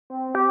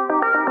Hello,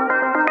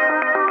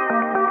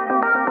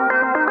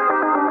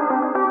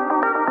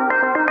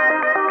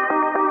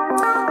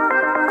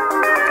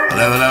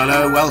 hello,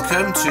 hello.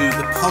 Welcome to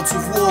the Pods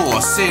of War,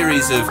 a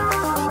series of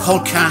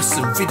podcasts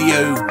and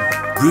video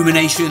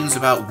ruminations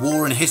about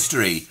war and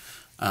history.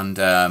 And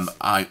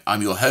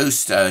I'm your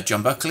host,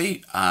 John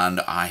Buckley, and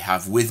I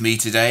have with me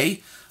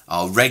today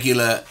our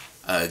regular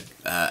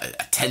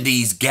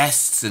attendees,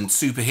 guests and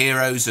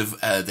superheroes of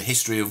the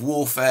history of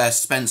warfare,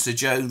 Spencer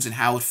Jones and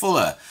Howard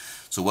Fuller.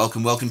 So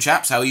welcome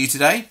chaps. How are you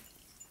today?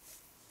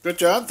 Good,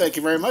 John. Thank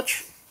you very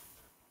much.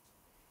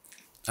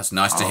 That's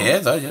nice to hear,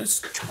 though.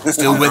 Yes.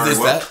 Still with us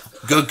there.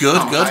 Good.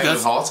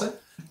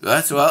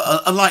 That's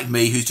well. Unlike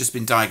me, who's just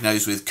been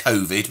diagnosed with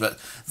COVID, but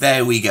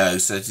there we go.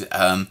 So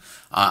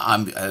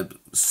I'm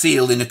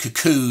sealed in a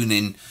cocoon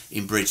in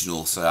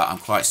Bridgenall, so I'm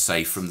quite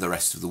safe from the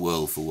rest of the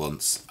world for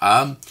once.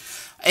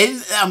 In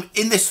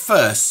this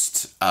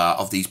first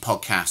of these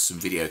podcasts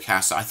and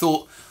videocasts, I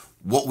thought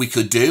what we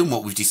could do and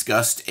what we've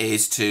discussed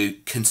is to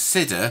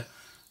consider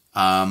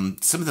some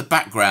of the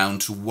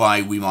background to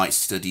why we might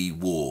study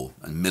war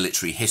and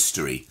military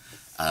history.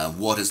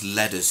 What has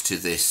led us to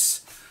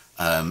this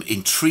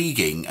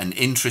intriguing and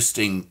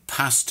interesting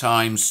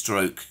pastime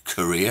stroke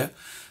career,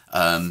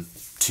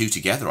 two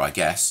together, I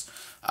guess.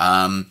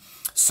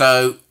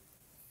 So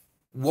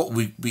what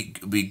would be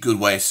a good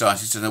way of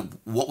starting to know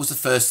what was the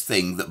first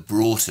thing that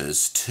brought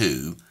us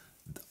to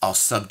our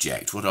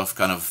subject? What are our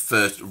kind of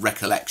first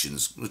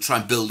recollections? We'll try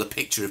and build a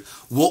picture of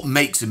what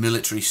makes a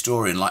military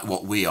historian like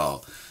what we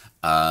are,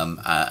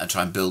 and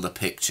try and build a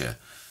picture.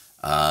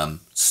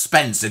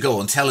 Spencer, go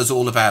on, tell us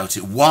all about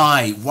it.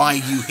 Why are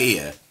you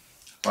here?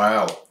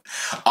 Well,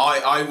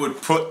 I would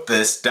put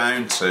this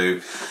down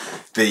to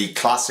the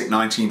classic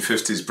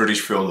 1950s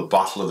British film, The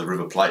Battle of the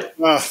River Plate.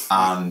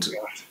 And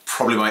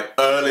probably my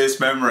earliest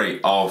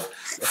memory of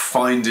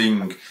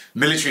finding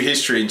military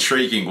history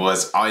intriguing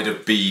was I'd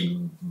have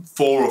been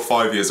 4 or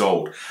 5 years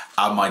old,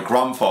 and my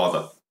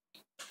grandfather,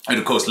 and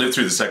of course lived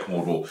through the Second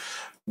World War,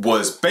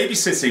 was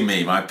babysitting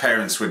me. My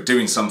parents were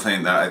doing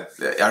something that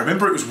I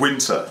remember it was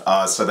winter,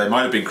 so they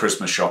might have been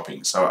Christmas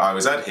shopping. So I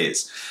was at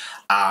his,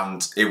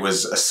 and it would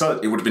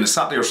have been a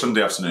Saturday or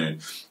Sunday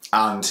afternoon,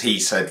 and he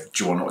said,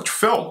 "Do you want to watch a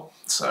film?"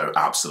 So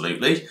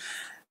absolutely.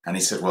 And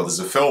he said, "Well, there's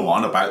a film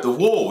on about the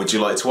war. Would you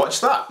like to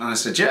watch that?" And I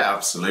said, "Yeah,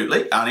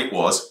 absolutely." And it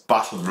was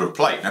Battle of the River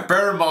Plate. Now,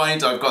 bear in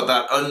mind, I've got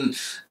that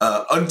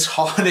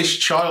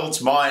untarnished child's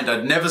mind.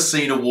 I'd never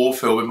seen a war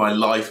film in my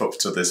life up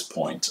to this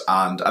point.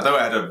 And although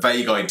I had a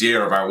vague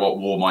idea about what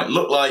war might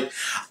look like,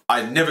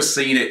 I'd never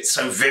seen it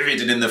so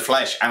vivid and in the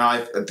flesh.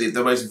 And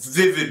the most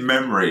vivid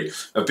memory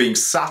of being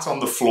sat on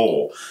the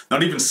floor,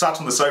 not even sat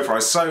on the sofa. I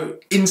was so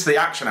into the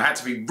action, I had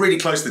to be really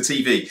close to the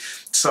TV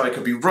so I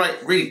could be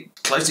really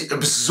close to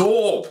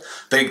absorb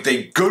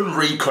the gun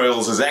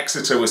recoils as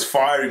Exeter was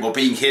firing or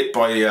being hit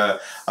by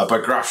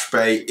Graf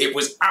Spee. It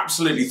was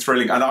absolutely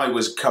thrilling, and I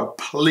was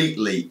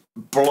completely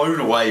blown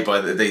away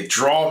by the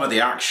drama,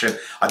 the action.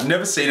 I'd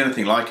never seen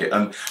anything like it.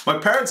 And my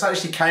parents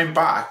actually came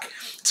back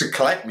to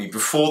collect me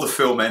before the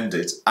film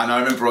ended, and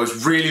I remember I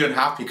was really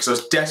unhappy because I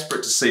was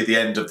desperate to see the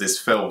end of this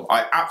film.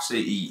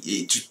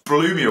 It just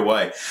blew me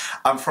away.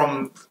 And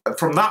from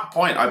that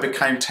point, I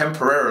became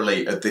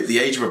temporarily, at the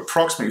age of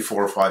approximately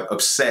 4 or 5,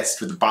 obsessed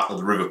with the Battle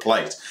of the River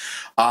Plate.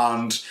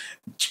 And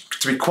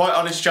to be quite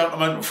honest,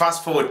 gentlemen,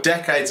 fast forward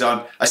decades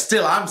on, I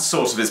still am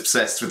sort of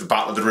obsessed with the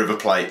Battle of the River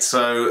Plate.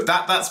 So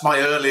that's my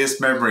earliest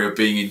memory of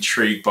being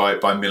intrigued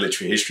by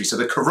military history. So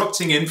the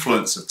corrupting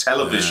influence of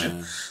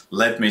television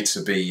led me to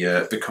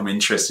become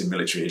interested in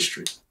military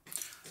history.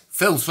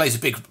 Films plays a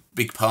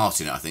big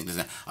part in it, I think,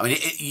 doesn't it? I mean,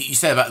 you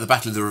say about the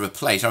Battle of the River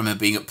Plate. I remember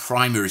being at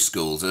primary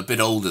schools, a bit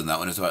older than that,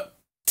 when I was about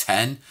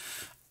 10,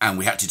 and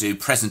we had to do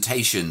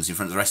presentations in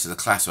front of the rest of the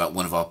class about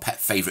one of our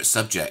favourite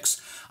subjects.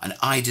 And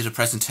I did a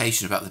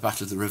presentation about the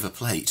Battle of the River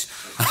Plate.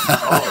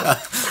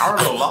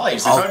 Parallel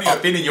lives. If only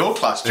I'd been in your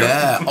class, John.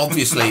 Yeah,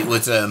 obviously it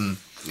was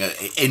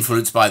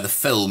influenced by the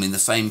film in the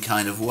same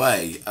kind of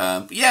way.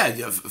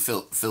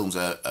 Films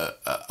are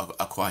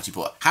quite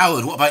important.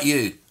 Howard, what about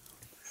you?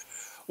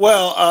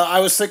 Well, I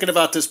was thinking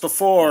about this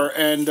before,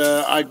 and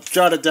I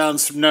jotted down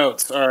some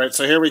notes. All right,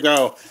 so here we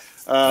go.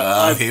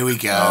 Here we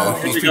go.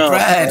 He's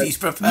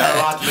prepared. No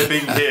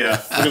ad-libbing here.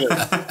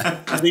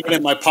 I'm leaving it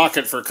in my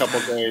pocket for a couple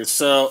of days.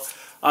 So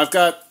I've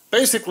got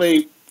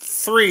basically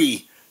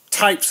 3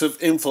 types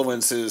of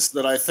influences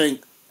that I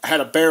think had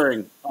a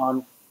bearing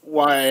on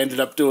why I ended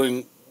up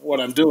doing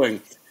what I'm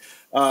doing.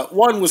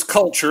 One was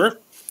culture.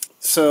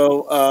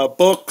 So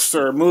books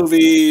or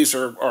movies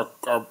or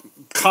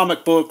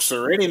comic books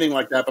or anything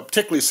like that, but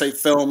particularly, say,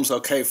 films,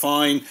 okay,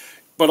 fine,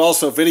 but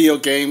also video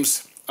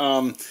games.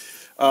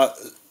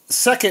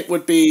 Second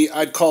would be,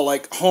 I'd call,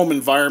 like, home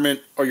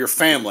environment or your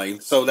family.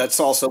 So that's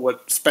also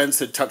what Spence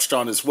had touched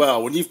on as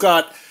well. When you've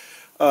got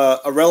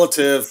a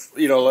relative,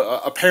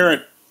 a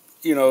parent,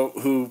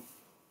 who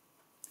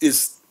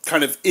is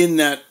kind of in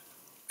that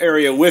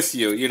area with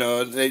you,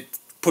 they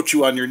put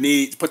you on their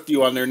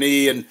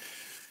knee and,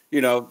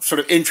 sort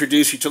of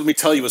introduce you to, let me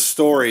tell you a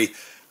story.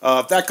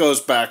 That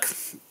goes back,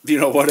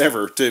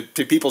 whatever,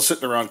 to people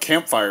sitting around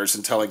campfires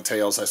and telling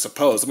tales, I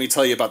suppose. Let me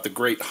tell you about the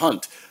Great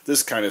Hunt,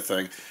 this kind of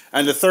thing.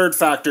 And the third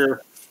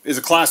factor is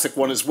a classic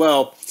one as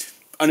well,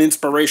 an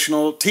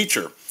inspirational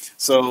teacher.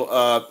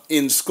 So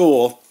in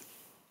school,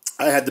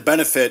 I had the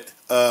benefit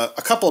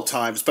a couple of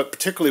times, but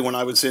particularly when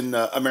I was in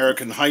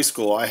American high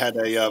school, I had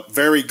a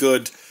very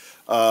good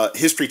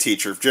history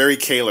teacher, Jerry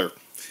Kaler,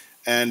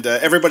 and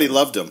everybody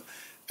loved him.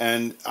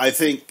 And I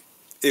think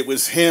it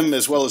was him,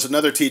 as well as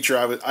another teacher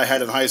I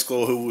had in high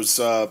school, who was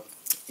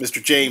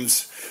Mr.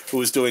 James, who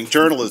was doing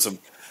journalism,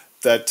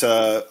 that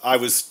I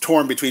was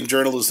torn between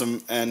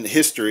journalism and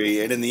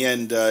history, and in the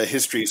end,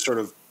 history sort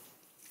of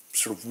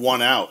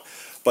won out.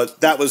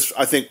 But that was,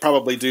 I think,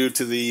 probably due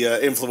to the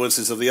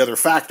influences of the other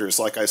factors,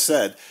 like I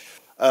said.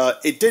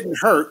 It didn't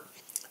hurt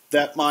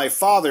that my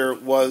father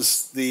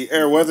was the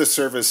Air Weather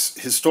Service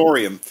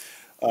historian.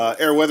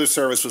 Air Weather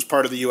Service was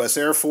part of the U.S.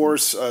 Air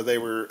Force. They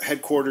were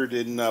headquartered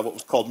in what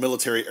was called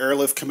Military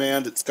Airlift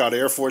Command at Scott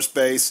Air Force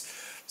Base.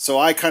 So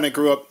I kind of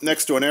grew up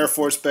next to an Air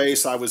Force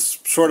base. I was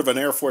sort of an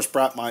Air Force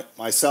brat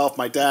myself.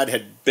 My dad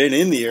had been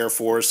in the Air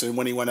Force, and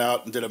when he went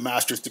out and did a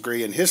master's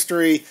degree in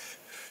history,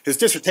 his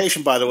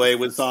dissertation, by the way,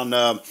 was on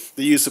the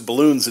use of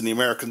balloons in the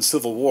American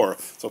Civil War.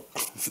 So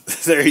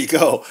there you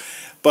go.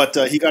 But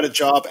he got a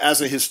job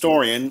as a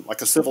historian,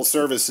 like a civil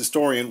service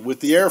historian, with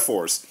the Air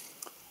Force.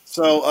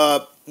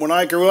 So when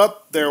I grew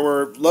up, there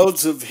were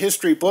loads of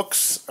history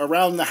books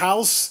around the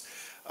house.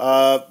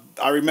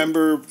 I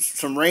remember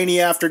some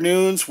rainy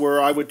afternoons where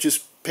I would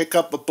just pick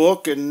up a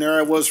book, and there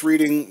I was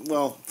reading,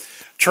 well,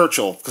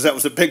 Churchill, because that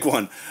was a big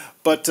one.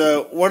 But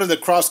one of the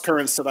cross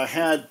currents that I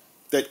had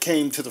that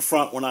came to the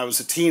front when I was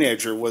a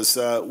teenager was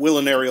Will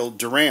and Ariel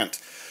Durant,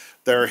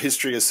 their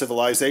History of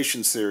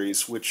Civilization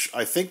series, which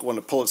I think won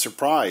a Pulitzer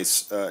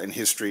Prize in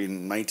history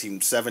in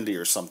 1970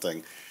 or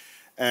something.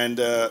 And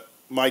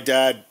my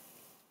dad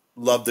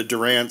loved the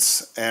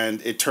Durants,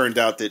 and it turned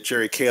out that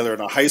Jerry Kaler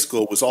in a high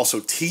school was also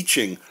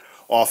teaching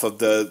off of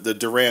the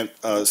Durant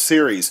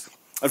series.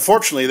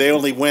 Unfortunately, they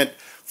only went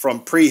from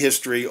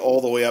prehistory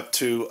all the way up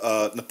to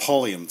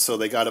Napoleon, so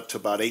they got up to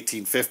about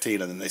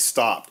 1815, and then they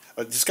stopped.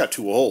 It just got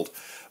too old.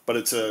 But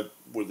it's a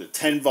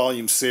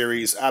 10-volume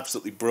series,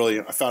 absolutely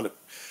brilliant. I found it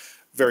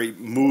very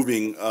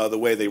moving, the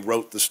way they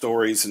wrote the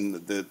stories and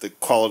the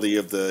quality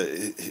of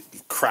the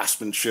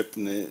craftsmanship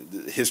and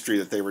the history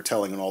that they were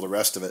telling and all the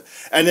rest of it.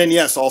 And then,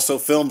 yes, also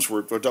films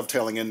were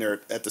dovetailing in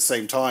there at the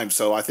same time.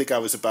 So I think I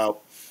was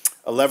about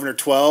 11 or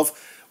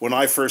 12 when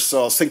I first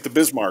saw Sink the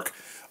Bismarck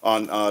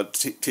on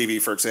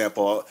TV, for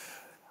example.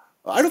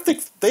 I don't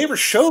think they ever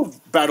showed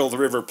Battle of the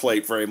River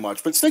Plate very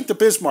much, but Sink the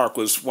Bismarck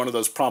was one of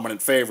those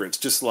prominent favorites,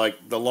 just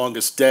like The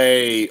Longest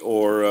Day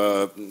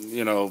or,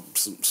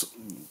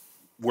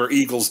 Where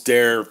Eagles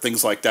Dare,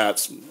 things like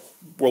that,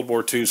 World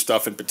War II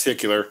stuff in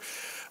particular.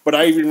 But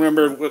I even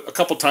remember a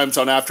couple times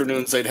on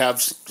afternoons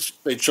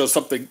they'd show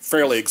something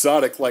fairly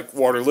exotic like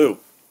Waterloo.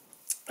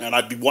 And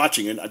I'd be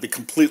watching it, I'd be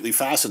completely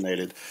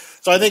fascinated.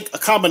 So I think a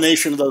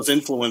combination of those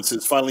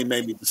influences finally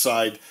made me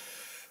decide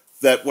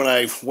that when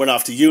I went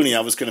off to uni,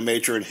 I was going to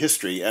major in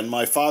history. And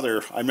my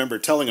father, I remember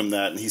telling him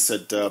that, and he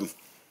said, I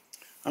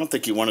don't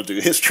think you want to do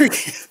history.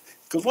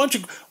 Because why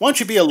don't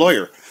you be a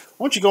lawyer?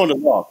 Why don't you go into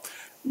law?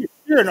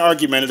 You're an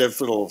argumentative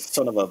little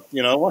son of a,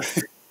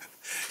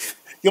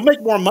 you'll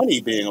make more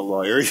money being a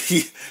lawyer.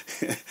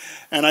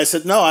 And I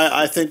said, no,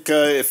 I think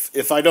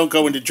if I don't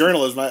go into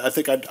journalism, I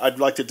think I'd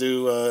like to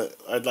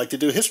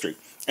do history.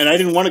 And I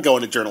didn't want to go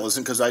into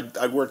journalism because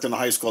I'd worked in a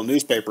high school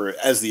newspaper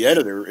as the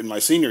editor in my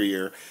senior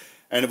year,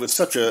 and it was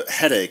such a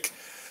headache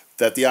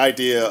that the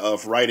idea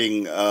of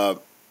writing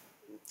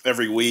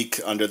every week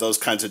under those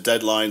kinds of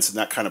deadlines and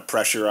that kind of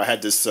pressure, I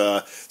had this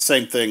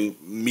same thing,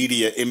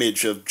 media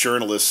image of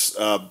journalists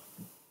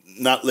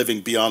not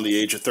living beyond the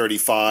age of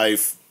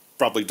 35,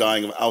 probably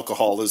dying of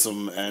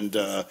alcoholism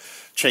and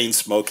chain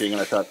smoking,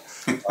 and I thought,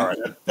 all right,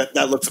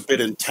 that looks a bit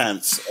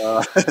intense.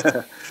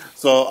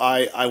 So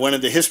I went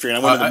into history, and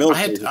I went into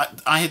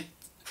military.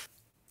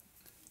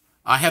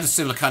 I had a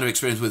similar kind of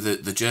experience with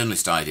the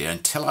journalist idea.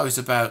 Until I was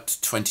about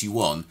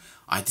 21,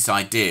 I had this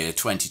idea,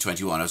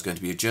 2021, I was going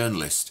to be a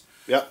journalist.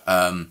 Yeah.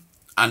 And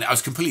I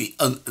was completely...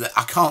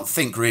 I can't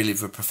think really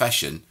of a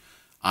profession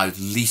I was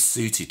least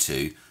suited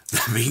to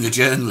than being a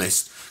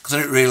journalist, because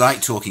I don't really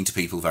like talking to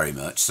people very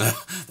much, so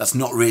that's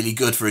not really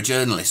good for a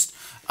journalist.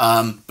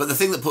 But the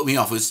thing that put me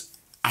off was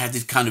I had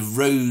this kind of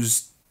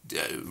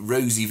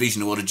rosy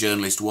vision of what a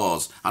journalist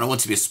was, and I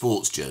wanted to be a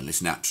sports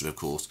journalist, naturally, of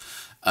course.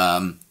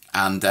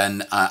 And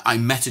then I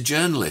met a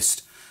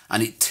journalist,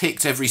 and it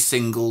ticked every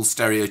single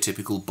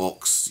stereotypical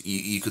box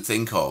you could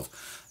think of.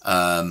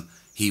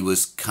 He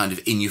was kind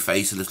of in your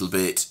face a little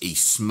bit. He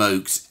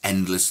smoked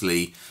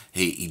endlessly.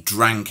 He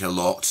drank a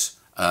lot.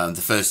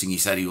 The first thing he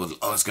said, he was,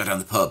 let's go down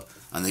the pub.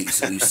 And he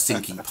was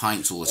sinking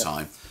pints all the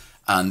time.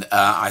 And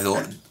I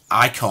thought,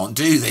 I can't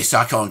do this.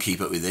 I can't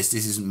keep up with this.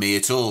 This isn't me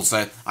at all.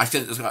 So I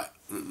think there's like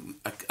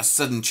a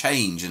sudden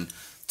change, and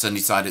suddenly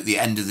decided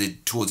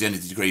towards the end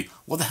of the degree,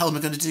 what the hell am I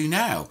going to do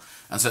now?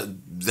 And so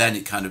then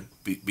it kind of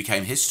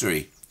became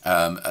history.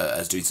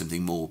 as doing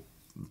something more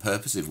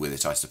purposive with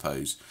it, I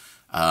suppose.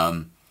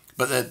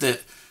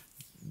 But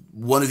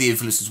one of the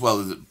influences as well,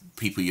 that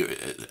people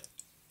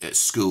at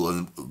school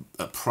and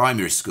at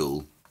primary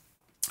school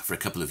for a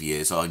couple of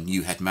years, our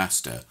new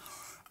headmaster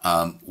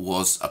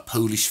was a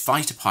Polish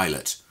fighter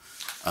pilot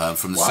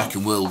from the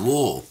Second World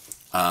War.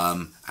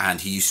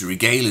 And he used to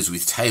regale us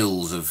with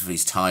tales of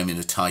his time in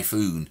a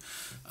typhoon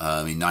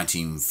in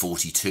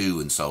 1942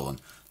 and so on.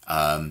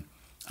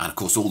 And of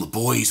course, all the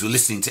boys were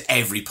listening to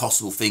every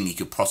possible thing he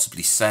could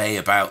possibly say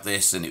about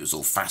this, and it was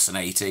all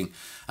fascinating.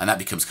 And that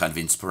becomes kind of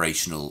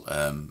inspirational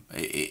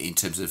in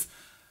terms of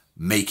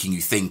making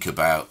you think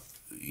about,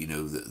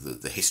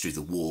 the history of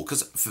the war.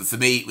 Because for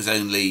me, it was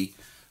only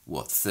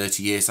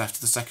 30 years after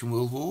the Second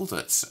World War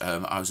that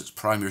I was at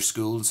primary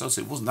school, and so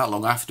it wasn't that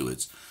long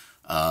afterwards.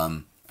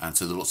 And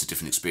so there were lots of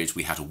different experiences.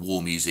 We had a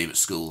war museum at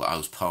school that I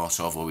was part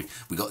of, or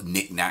we got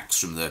knickknacks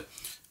from the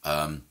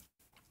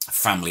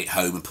family at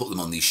home and put them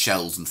on these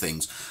shelves and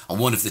things. And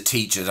one of the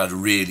teachers had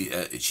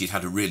she'd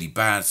had a really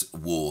bad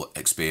war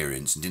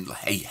experience and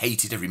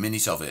hated every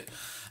minute of it.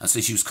 And so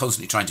she was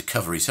constantly trying to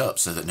cover it up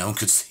so that no one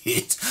could see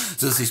it.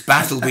 So there's this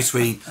battle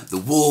between the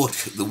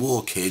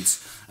war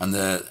kids and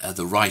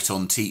the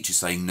right-on teacher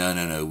saying,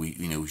 no,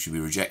 we should be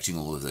rejecting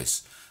all of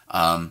this.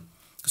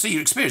 So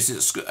your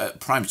experiences at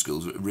primary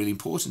schools are really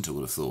important, I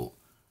would have thought,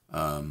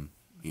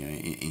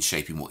 in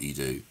shaping what you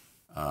do.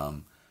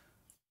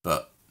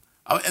 But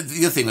the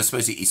other thing, I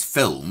suppose, is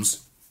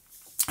films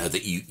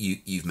that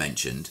you've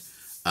mentioned,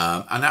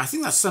 and I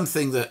think that's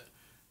something that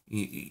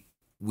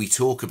we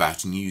talk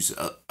about and use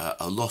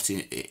a lot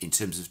in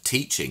terms of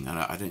teaching. And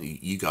I don't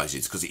think you guys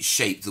do, because it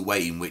shaped the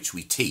way in which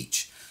we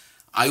teach.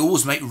 I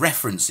always make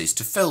references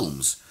to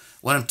films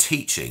when I'm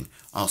teaching.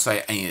 I'll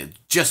say,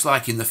 just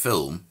like in the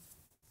film,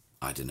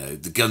 I don't know,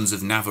 The Guns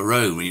of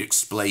Navarone, when you're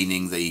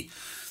explaining the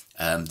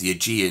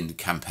Aegean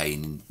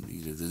campaign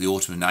in the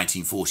autumn of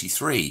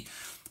 1943.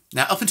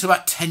 Now, up until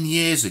about 10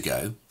 years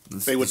ago,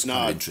 they would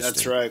nod.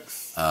 That's right.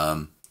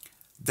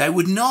 They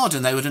would nod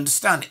and they would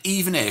understand,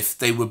 even if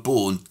they were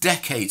born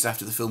decades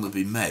after the film had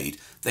been made.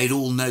 They'd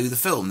all know the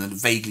film and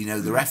vaguely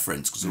know the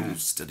reference because they're all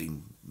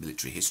studying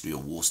military history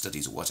or war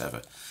studies or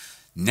whatever.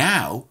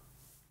 Now,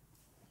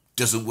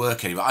 doesn't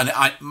work anymore. And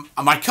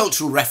my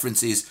cultural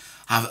references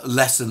have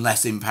less and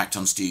less impact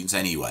on students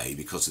anyway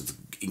because of the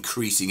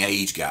increasing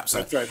age gaps.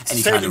 That's right.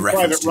 Any kind of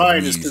reference to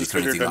Ryan music is or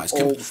anything like that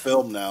an old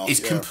film now. It's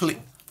complete.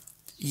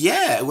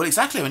 Yeah, well,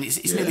 exactly. I mean,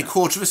 it's nearly a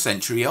quarter of a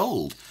century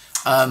old.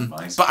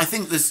 But I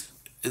think there's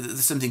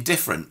something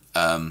different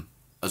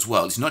as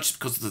well. It's not just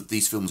because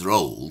these films are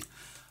old.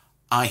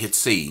 I had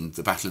seen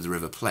The Battle of the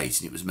River Plate,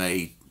 and it was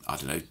made, I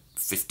don't know,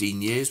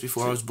 15 years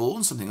before I was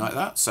born, something like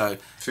that. So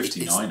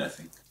 59, I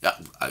think.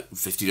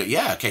 50.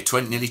 Yeah, okay,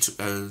 20, nearly.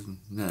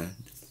 No,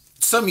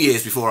 some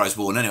years before I was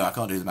born. Anyway, I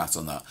can't do the maths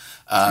on that.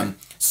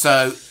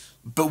 So,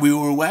 but we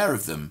were aware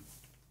of them.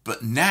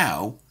 But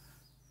now,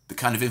 the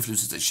kind of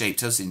influences that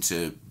shaped us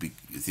into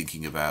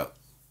thinking about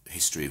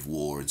history of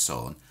war and so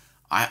on,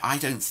 I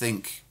don't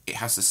think it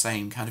has the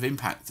same kind of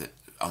impact that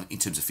in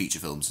terms of feature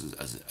films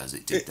as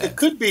it did then. It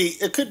could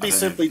be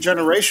simply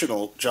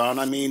generational, John.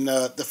 I mean,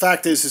 the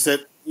fact is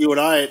that you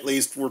and I, at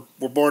least, were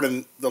born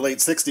in the late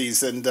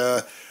 60s, and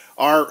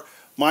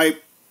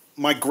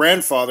my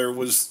grandfather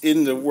was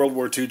in the World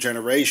War II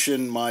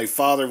generation. My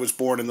father was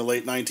born in the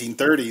late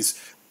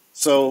 1930s.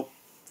 So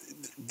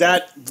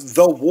that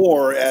the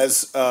war,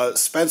 as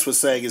Spence was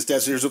saying, is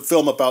dead. There's a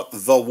film about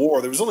the war.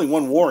 There was only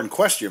one war in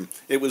question.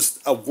 It was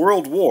a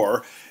world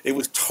war. It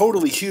was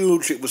totally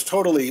huge. It was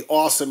totally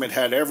awesome. It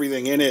had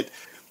everything in it.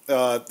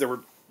 There were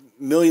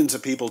millions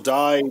of people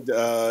died.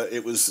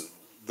 It was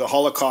the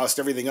Holocaust,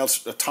 everything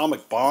else,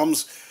 atomic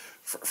bombs,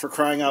 for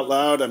crying out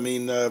loud. I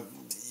mean,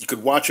 you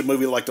could watch a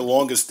movie like The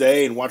Longest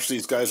Day and watch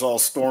these guys all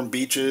storm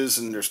beaches,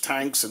 and there's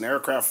tanks and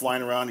aircraft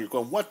flying around. And you're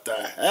going, what the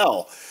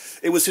hell?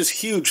 It was this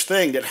huge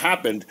thing that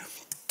happened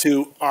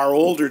to our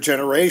older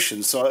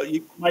generation. So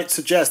you might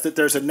suggest that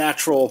there's a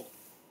natural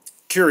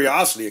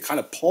curiosity, a kind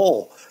of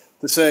pull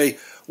to say,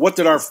 what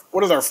did our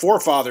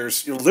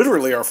forefathers,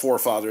 literally our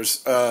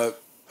forefathers,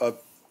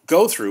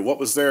 go through? What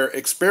was their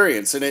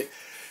experience? And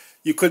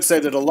you could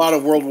say that a lot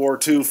of World War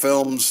II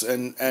films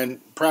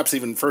and perhaps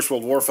even First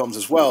World War films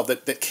as well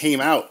that came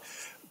out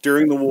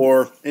during the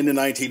war in the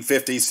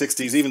 1950s,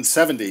 60s, even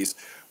 70s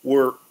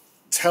were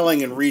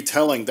telling and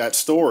retelling that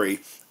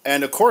story.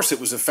 And of course, it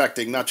was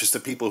affecting not just the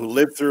people who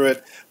lived through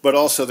it, but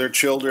also their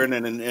children.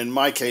 And in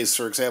my case,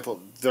 for example,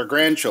 their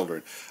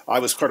grandchildren. I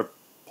was kind of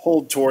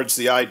pulled towards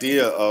the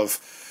idea of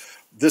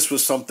this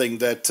was something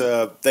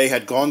that they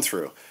had gone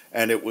through,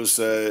 and it was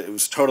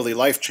totally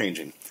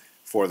life-changing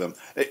for them.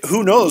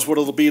 Who knows what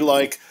it'll be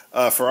like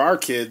for our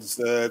kids,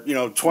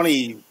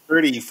 20,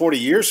 30, 40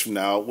 years from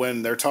now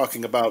when they're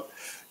talking about,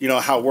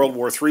 how World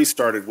War III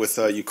started with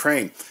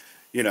Ukraine,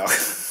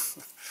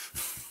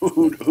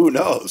 Who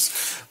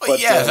knows? But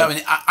yeah, I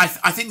mean,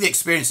 I think the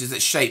experiences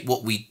that shape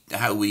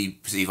how we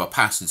perceive our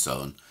past and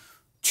so on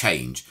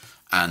change,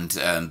 and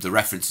the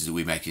references that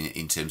we make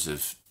in terms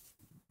of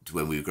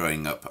when we were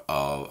growing up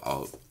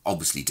are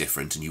obviously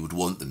different, and you would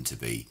want them to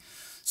be.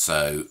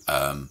 So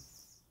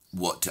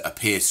what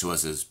appears to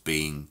us as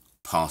being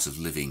part of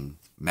living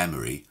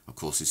memory, of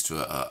course, is to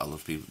a lot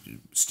of people,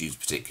 students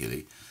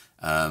particularly,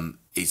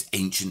 is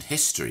ancient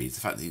history.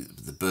 The fact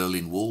that the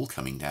Berlin Wall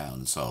coming down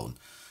and so on.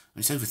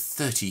 It's over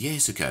 30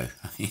 years ago.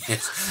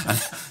 Yes.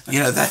 And,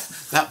 you know,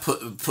 that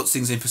puts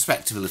things in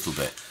perspective a little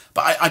bit.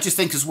 But I just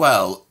think as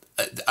well,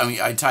 I mean,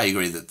 I entirely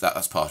agree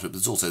that's part of it, but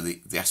there's also the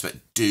aspect,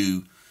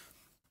 do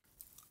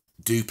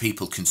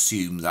people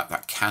consume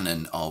that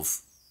canon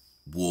of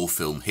war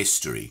film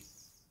history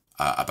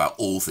about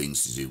all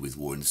things to do with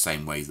war in the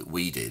same way that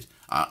we did?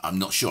 I'm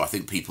not sure. I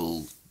think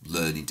people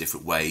learn in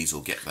different ways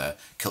or get their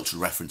cultural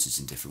references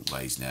in different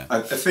ways now. I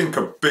think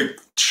a big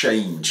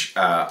change,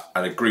 I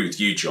agree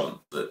with you, John,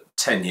 that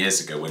 10 years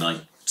ago when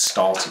I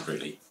started,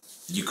 really,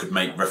 you could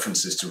make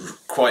references to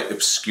quite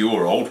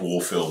obscure old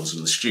war films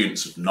and the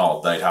students would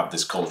nod. They'd have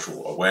this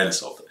cultural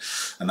awareness of it.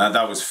 And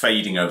that was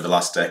fading over the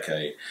last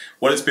decade.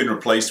 What it's been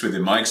replaced with,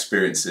 in my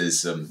experience,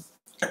 is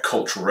a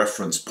cultural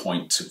reference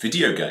point to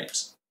video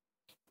games.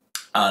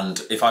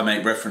 And if I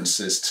make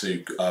references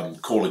to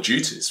Call of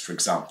Duties, for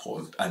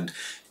example, and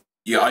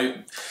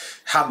I,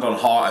 hand on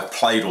heart, I've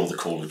played all the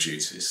Call of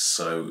Duties,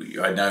 so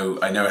I know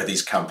how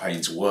these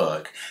campaigns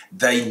work.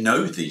 They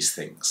know these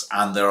things,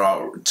 and there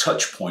are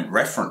touch point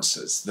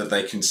references that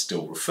they can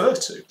still refer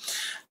to.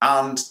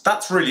 And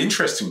that's really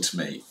interesting to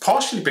me,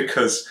 partially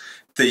because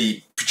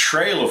the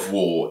portrayal of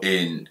war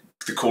in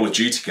the Call of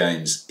Duty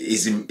games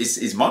is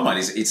in my mind,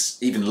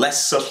 it's even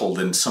less subtle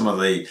than some of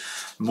the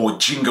more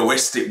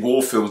jingoistic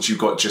war films you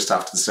got just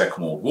after the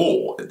Second World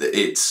War.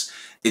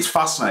 It's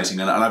fascinating,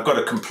 and I've got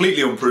a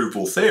completely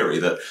unprovable theory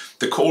that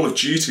the Call of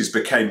Duties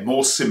became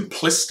more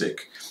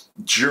simplistic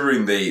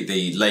during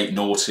the late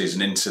noughties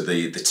and into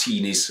the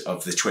teenies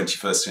of the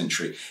 21st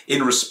century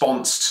in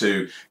response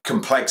to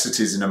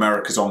complexities in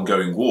America's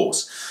ongoing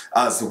wars.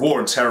 As the war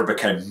on terror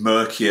became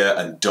murkier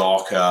and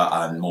darker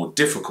and more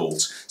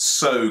difficult,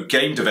 so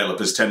game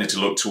developers tended to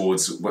look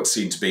towards what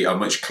seemed to be a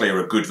much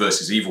clearer good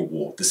versus evil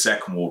war, the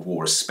Second World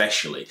War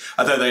especially,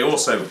 although they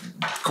also,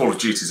 Call of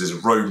Duty has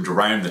roamed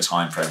around the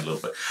time frame a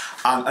little bit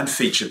and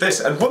featured this.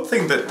 And one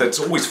thing that's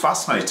always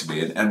fascinated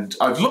me, and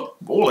I've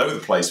looked all over the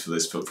place for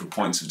this for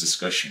points of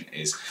discussion,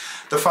 is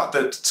the fact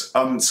that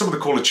some of the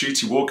Call of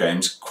Duty war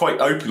games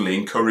quite openly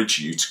encourage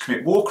you to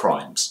commit war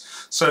crimes.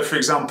 So, for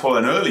example,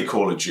 an early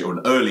Call of Duty, or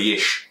an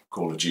early-ish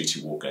Call of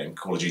Duty war game,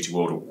 Call of Duty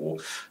World at War,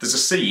 there's a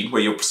scene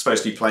where you're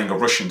supposed to be playing a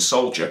Russian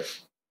soldier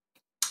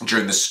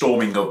during the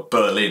storming of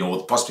Berlin,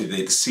 or possibly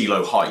the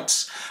Silo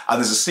Heights, and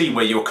there's a scene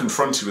where you're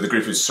confronted with a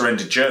group of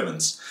surrendered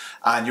Germans,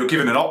 and you're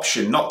given an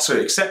option not to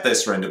accept their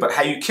surrender, but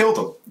how you kill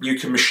them. You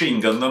can machine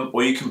gun them,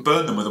 or you can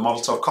burn them with a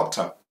Molotov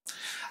cocktail.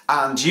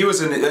 And you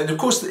and of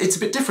course it's a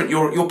bit different,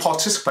 you're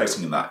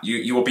participating in that.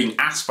 You are being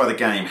asked by the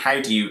game,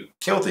 how do you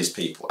kill these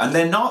people? And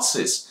they're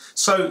Nazis,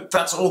 so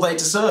that's all they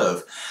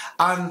deserve.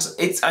 And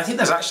I think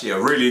there's actually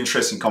a really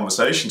interesting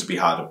conversation to be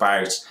had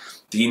about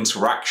the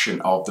interaction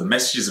of the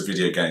messages of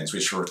video games,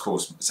 which are, of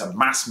course, it's a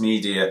mass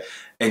media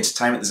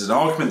entertainment. There's an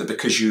argument that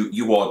because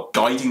you are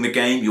guiding the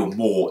game, you're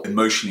more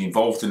emotionally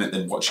involved in it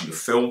than watching a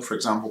film, for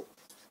example.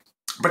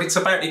 But it's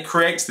about, it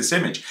creates this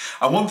image.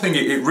 And one thing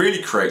it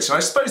really creates, and I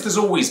suppose there's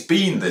always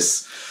been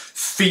this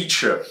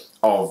feature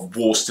of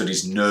war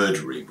studies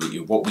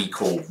nerdery, what we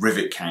call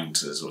rivet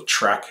counters or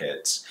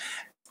trackheads.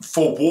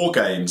 For war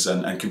games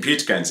and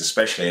computer games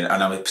especially, and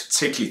I'm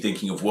particularly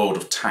thinking of World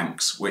of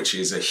Tanks, which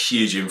is a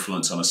huge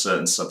influence on a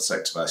certain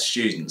subsect of our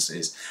students,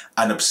 is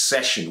an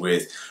obsession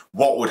with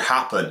what would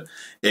happen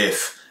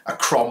if a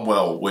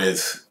Cromwell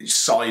with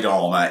side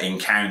armour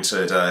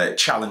encountered a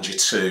Challenger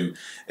 2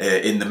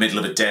 in the middle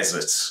of a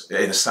desert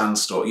in a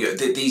sandstorm.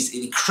 These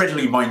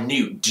incredibly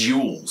minute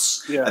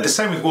duels. Yeah. The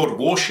same with World of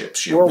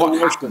Warships. What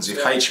happens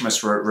if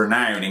HMS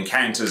Renown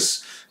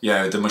encounters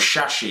the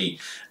Musashi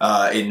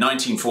in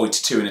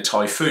 1942 in a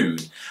typhoon?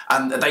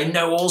 And they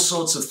know all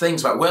sorts of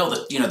things about, well,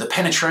 the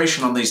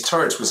penetration on these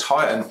turrets was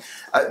high. And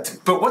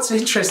but what's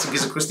interesting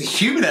is, of course, the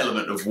human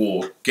element of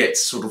war gets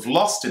sort of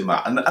lost in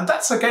that. And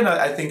that's, again,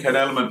 I think, an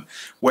element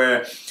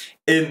where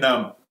in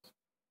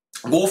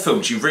war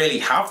films you really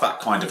have that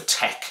kind of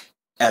tech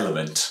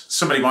element.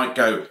 Somebody might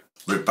go,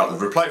 Battle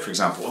of River, for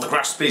example, well, the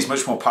grasp speed is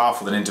much more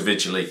powerful than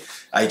individually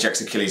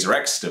Ajax, Achilles, or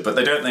Exeter, but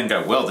they don't then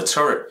go, well, the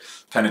turret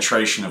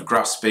penetration of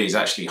grasp speed is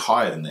actually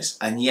higher than this,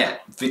 and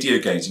yet video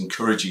games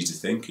encourage you to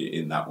think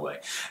in that way.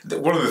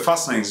 One of the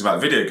fascinating things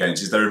about video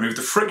games is they remove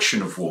the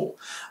friction of war,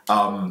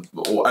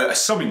 or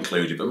some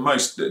included, but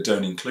most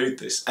don't include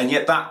this, and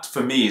yet that,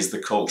 for me, is the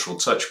cultural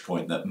touch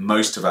point that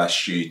most of our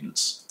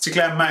students,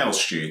 particularly our male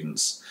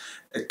students,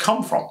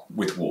 come from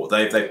with war.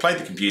 They've played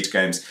the computer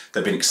games,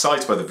 they've been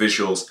excited by the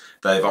visuals,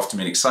 they've often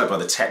been excited by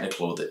the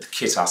technical or the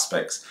kit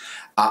aspects,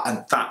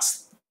 and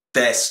that's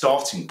their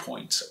starting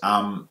point.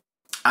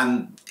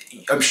 And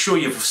I'm sure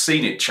you've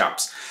seen it,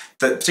 chaps,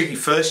 that particularly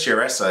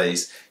first-year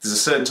essays, there's a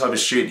certain type of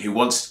student who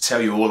wants to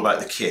tell you all about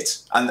the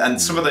kit.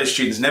 And some of those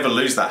students never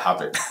lose that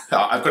habit.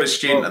 I've got a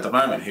student at the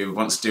moment who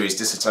wants to do his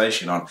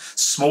dissertation on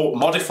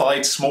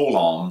modified small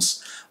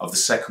arms of the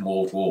Second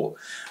World War,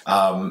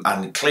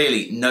 and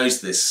clearly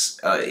knows this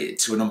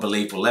to an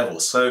unbelievable level.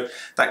 So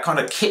that kind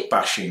of kit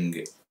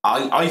bashing,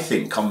 I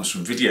think, comes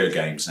from video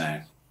games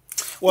now.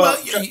 Well,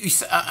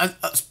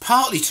 it's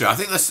partly true. I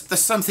think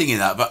there's something in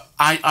that, but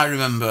I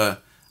remember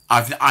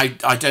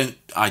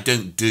I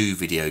don't do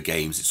video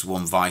games. It's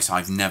one vice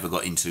I've never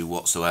got into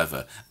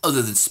whatsoever,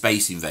 other than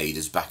Space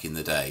Invaders back in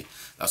the day.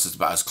 That's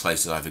about as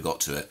close as I ever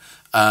got to it.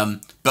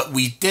 But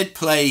we did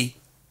play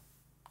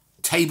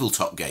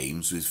tabletop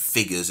games with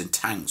figures and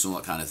tanks and all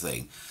that kind of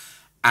thing,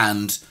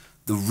 and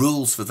the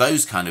rules for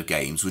those kind of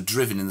games were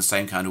driven in the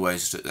same kind of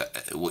ways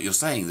as what you're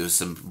saying. There was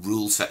some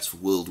rule sets for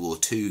World War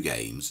II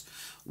games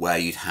where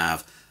you'd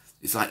have,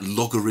 it's like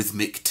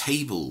logarithmic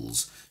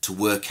tables to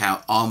work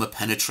out armor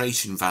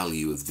penetration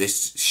value of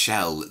this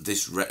shell,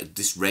 this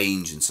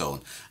range, and so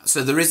on.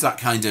 So there is that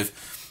kind of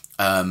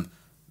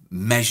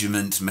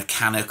measurement,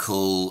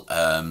 mechanical,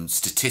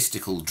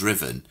 statistical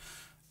driven,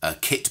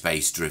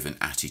 kit-based driven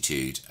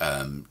attitude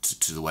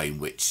to the way in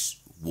which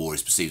war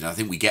is perceived. And I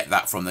think we get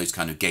that from those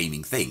kind of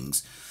gaming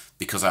things,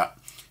 because I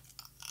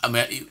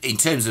mean, in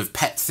terms of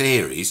pet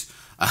theories,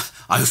 I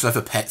also have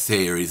a pet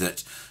theory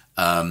that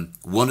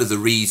one of the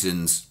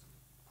reasons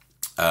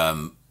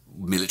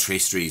military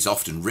history is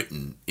often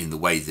written in the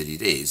way that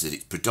it is, that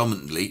it's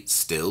predominantly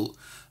still,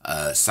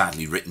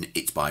 sadly written,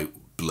 it's by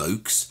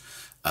blokes,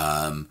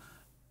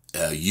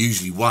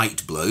 usually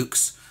white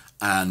blokes,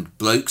 and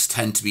blokes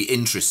tend to be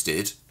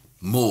interested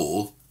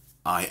more,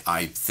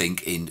 I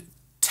think, in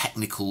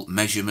technical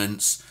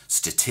measurements,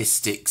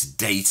 statistics,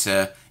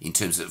 data, in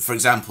terms of, for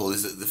example,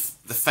 there's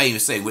the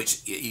famous saying,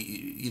 which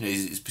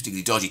is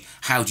particularly dodgy,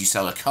 how do you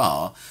sell a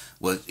car?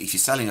 Well, if you're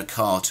selling a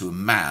car to a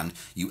man,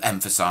 you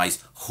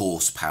emphasise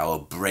horsepower,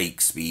 brake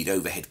speed,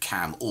 overhead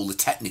cam, all the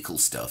technical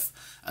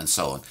stuff, and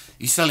so on.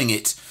 You're selling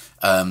it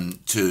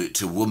to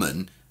a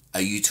woman,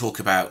 you talk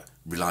about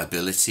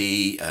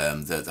reliability,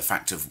 the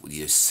fact of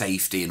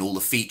safety and all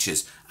the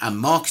features, and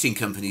marketing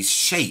companies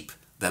shape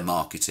their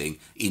marketing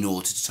in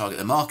order to target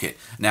the market.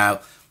 Now,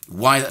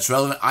 why that's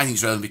relevant? I think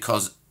it's relevant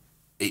because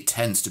it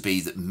tends to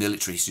be that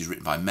military history is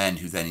written by men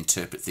who then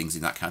interpret things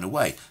in that kind of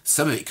way.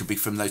 Some of it could be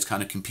from those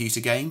kind of computer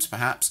games,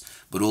 perhaps,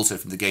 but also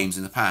from the games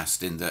in the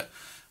past, in that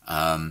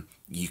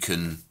you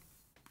can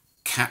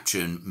capture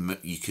and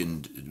you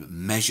can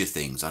measure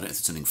things. I don't know if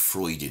there's something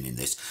Freudian in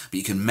this, but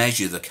you can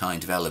measure the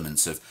kind of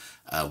elements of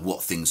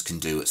what things can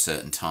do at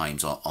certain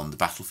times on the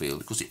battlefield,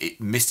 because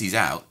it misses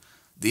out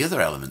the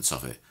other elements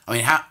of it. I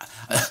mean,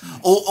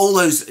 all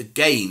those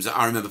games that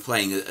I remember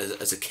playing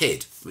as a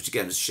kid, which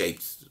again was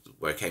shaped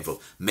where it came from,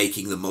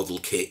 making the model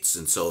kits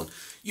and so on.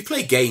 You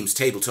play games,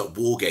 tabletop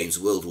war games,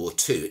 World War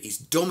II, it's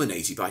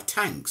dominated by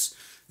tanks.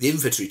 The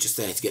infantry just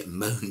there to get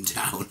mown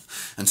down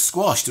and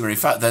squashed, or in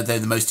fact they're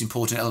the most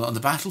important element on the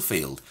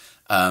battlefield.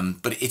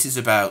 But it is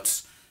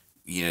about,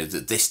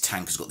 that this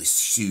tank has got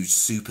this huge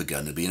super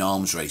gun. There'll be an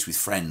arms race with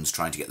friends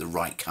trying to get the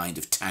right kind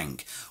of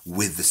tank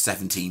with the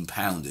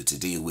 17-pounder to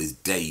deal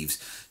with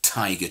Dave's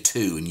Tiger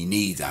II, and you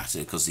need that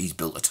because he's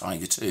built a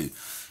Tiger II.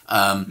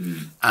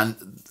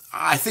 And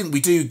I think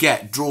we do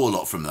draw a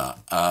lot from that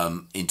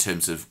in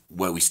terms of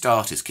where we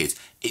start as kids.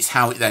 It's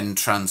how it then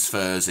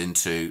transfers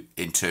into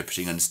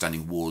interpreting,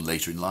 understanding war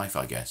later in life,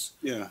 I guess.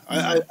 Yeah,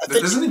 I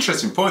think there's an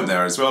interesting point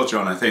there as well,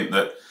 John. I think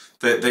that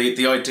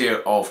the idea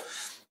of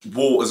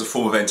war as a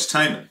form of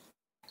entertainment,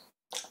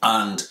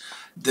 and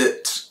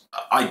that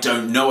I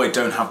don't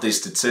have these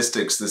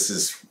statistics. This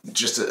is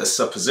just a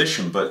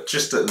supposition, but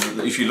just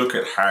if you look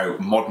at how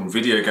modern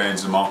video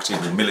games are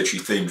marketed, or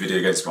military-themed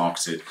video games are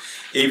marketed,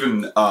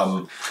 even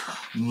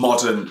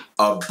modern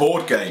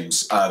board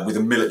games with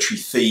a military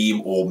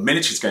theme, or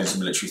miniatures games with a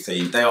military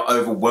theme, they are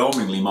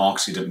overwhelmingly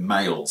marketed at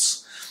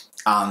males.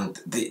 And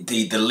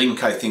the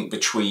link, I think,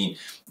 between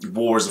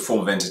war as a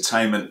form of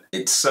entertainment,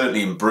 it's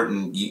certainly in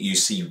Britain, you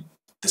see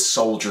the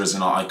soldier as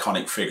an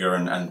iconic figure,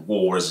 and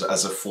war as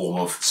a form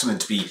of something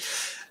to be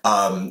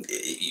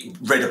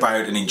read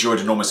about and enjoyed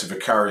in almost a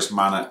vicarious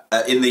manner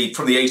from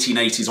the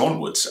 1880s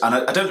onwards. And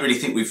I don't really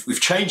think we've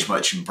changed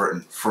much in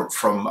Britain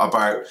from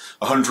about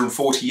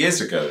 140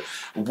 years ago.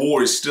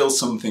 War is still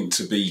something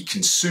to be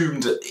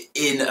consumed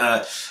in,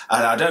 and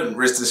I don't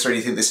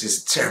necessarily think this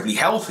is terribly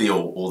healthy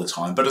all the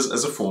time, but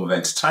as a form of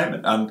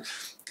entertainment. And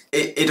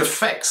it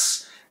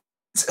affects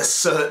a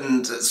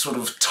certain sort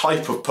of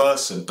type of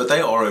person, but they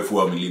are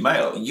overwhelmingly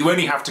male. You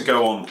only have to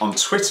go on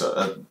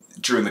Twitter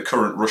during the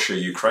current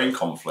Russia-Ukraine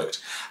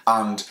conflict,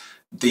 and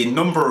the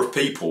number of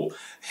people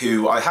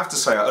who, I have to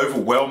say, are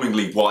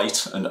overwhelmingly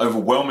white and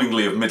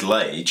overwhelmingly of middle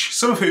age,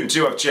 some of whom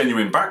do have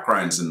genuine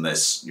backgrounds in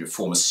this,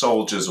 former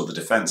soldiers or the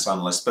defence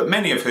analysts, but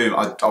many of whom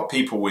are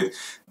people with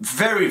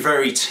very,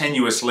 very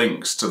tenuous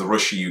links to the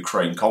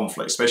Russia-Ukraine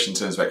conflict, especially in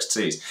terms of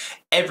expertise.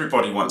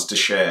 Everybody wants to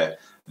share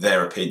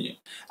their opinion,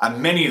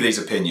 and many of these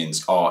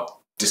opinions are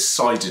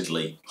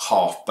decidedly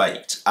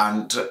half-baked.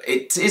 And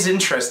it is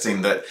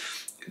interesting that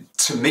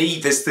to me,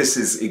 this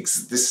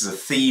is a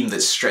theme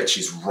that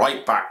stretches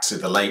right back to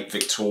the late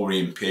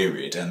Victorian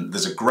period, and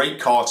there's a great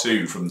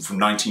cartoon from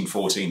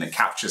 1914 that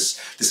captures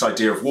this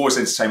idea of war as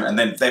entertainment, and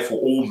then therefore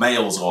all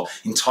males are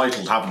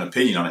entitled to have an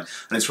opinion on it.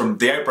 And it's from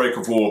the outbreak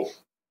of war.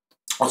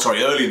 Oh,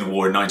 sorry, early in the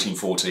war in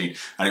 1914,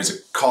 and it was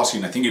a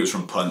cartoon. I think it was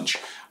from Punch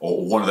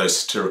or one of those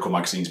satirical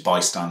magazines,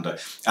 Bystander,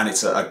 and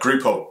it's a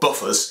group of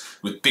buffers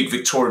with big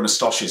Victorian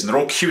moustaches, and they're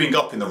all queuing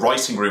up in the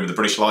writing room of the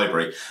British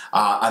Library,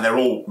 and they're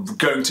all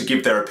going to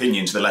give their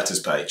opinion to the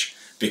letters page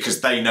because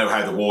they know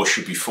how the war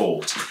should be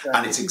fought. Yeah.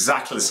 And it's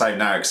exactly the same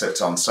now,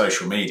 except on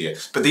social media.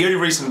 But the only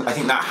reason I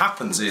think that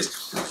happens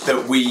is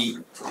that we,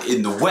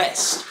 in the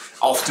West,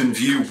 often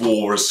view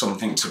war as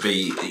something to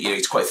be,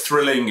 it's quite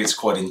thrilling, it's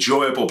quite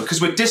enjoyable,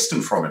 because we're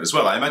distant from it as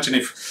well. I imagine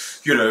if,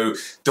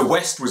 the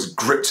West was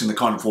gripped in the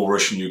kind of war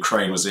Russia and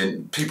Ukraine was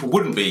in, people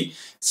wouldn't be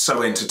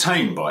so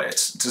entertained by it,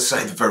 to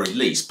say the very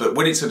least. But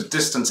when it's at a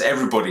distance,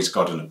 everybody's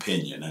got an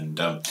opinion,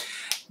 and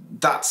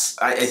that's,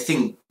 I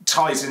think,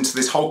 ties into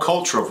this whole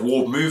culture of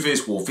war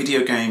movies, war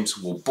video games,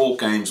 war board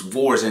games,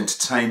 war as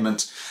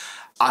entertainment.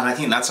 And I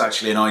think that's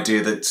actually an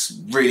idea that's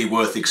really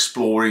worth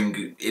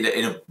exploring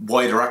in a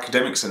wider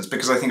academic sense,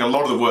 because I think a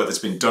lot of the work that's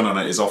been done on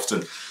it is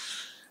often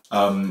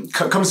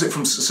comes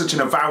from such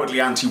an avowedly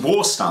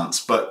anti-war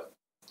stance, but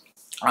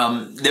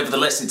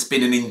nevertheless it's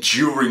been an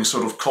enduring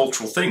sort of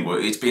cultural thing.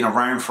 It's been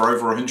around for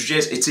over 100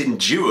 years. It's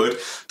endured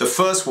the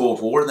First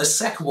World War and the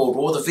Second World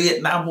War, the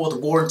Vietnam War, the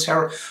War on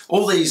Terror,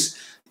 all these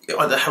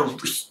either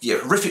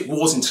horrific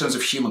wars in terms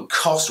of human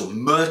cost or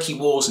murky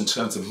wars in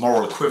terms of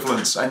moral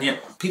equivalence, and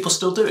yet people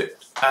still do it.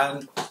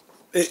 And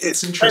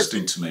it's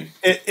interesting to me.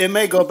 It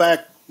may go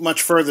back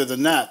much further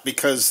than that,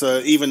 because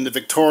even the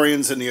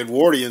Victorians and the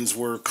Edwardians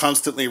were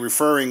constantly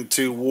referring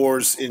to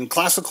wars in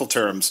classical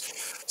terms.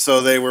 So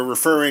they were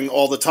referring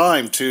all the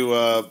time to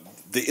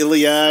the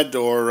Iliad,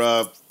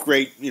 or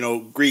great,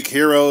 Greek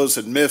heroes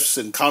and myths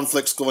and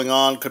conflicts going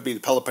on. Could be the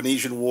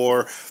Peloponnesian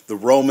War, the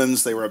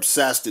Romans. They were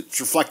obsessed.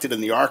 It's reflected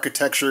in the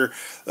architecture,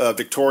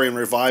 Victorian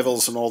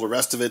revivals and all the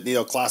rest of it,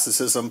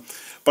 neoclassicism.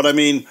 But I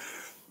mean,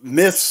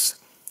 myths,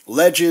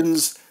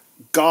 legends,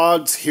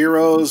 gods,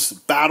 heroes,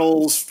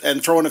 battles,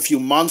 and throw in a few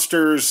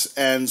monsters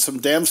and some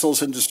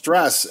damsels in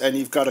distress, and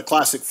you've got a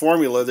classic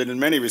formula that in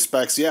many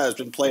respects, has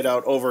been played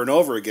out over and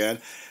over again.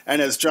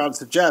 And as John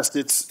suggests,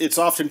 it's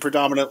often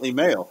predominantly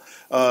male.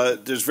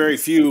 There's very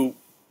few,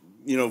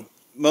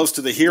 most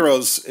of the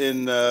heroes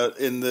in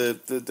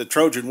the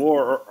Trojan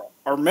War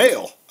are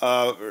male.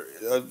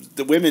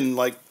 The women,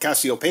 like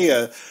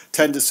Cassiopeia,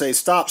 tend to say,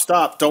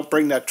 stop, don't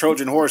bring that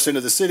Trojan horse into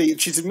the city,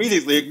 and she's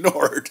immediately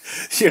ignored.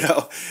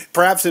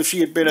 Perhaps if she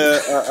had been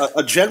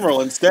a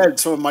general instead,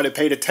 someone might have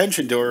paid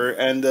attention to her,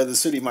 and the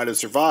city might have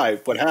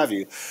survived, what have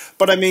you.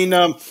 But I mean,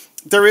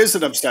 there is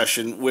an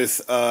obsession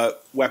with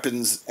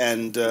weapons,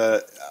 and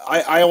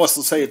I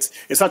also say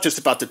it's not just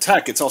about the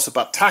tech, it's also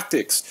about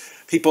tactics.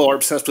 People are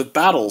obsessed with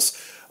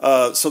battles.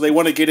 So they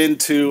want to get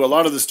into, a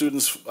lot of the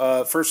students,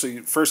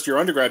 first-year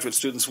undergraduate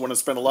students, want to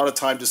spend a lot of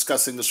time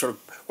discussing the sort of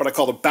what I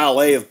call the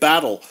ballet of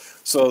battle.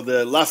 So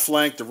the left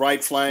flank, the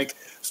right flank,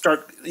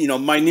 start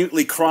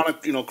minutely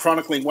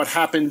chronicling what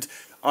happened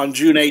on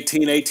June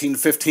 18,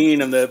 1815,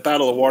 and the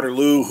Battle of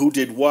Waterloo. Who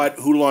did what?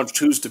 Who launched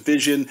whose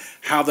division?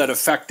 How that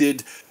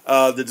affected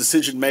the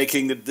decision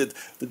making?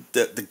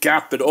 The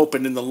gap that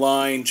opened in the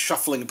line,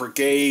 shuffling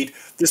brigade.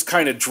 This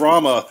kind of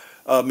drama.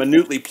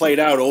 Minutely played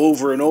out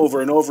over and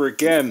over and over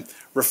again,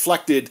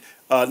 reflected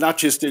not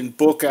just in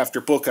book after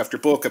book after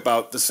book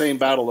about the same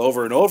battle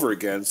over and over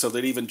again, so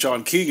that even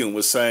John Keegan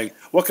was saying,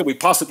 what could we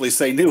possibly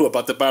say new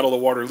about the Battle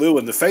of Waterloo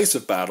in the face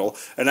of battle?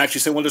 And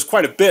actually saying, well, there's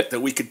quite a bit that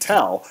we could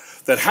tell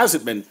that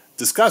hasn't been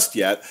discussed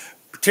yet,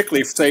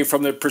 particularly, say,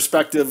 from the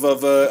perspective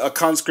of a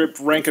conscript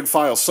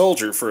rank-and-file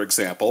soldier, for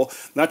example,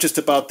 not just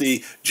about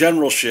the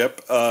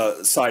generalship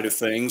side of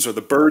things or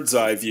the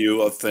bird's-eye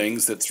view of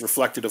things that's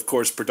reflected, of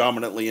course,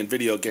 predominantly in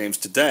video games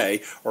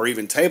today, or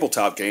even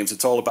tabletop games.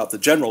 It's all about the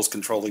generals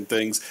controlling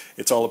things.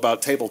 It's all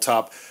about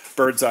tabletop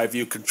bird's-eye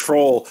view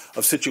control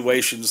of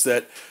situations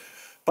that,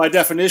 by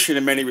definition,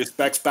 in many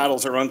respects,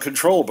 battles are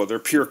uncontrollable. They're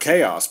pure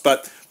chaos.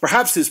 But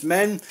perhaps as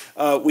men,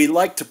 we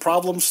like to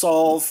problem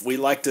solve. We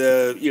like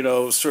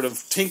to, sort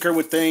of tinker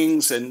with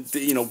things and,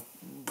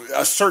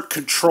 assert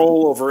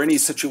control over any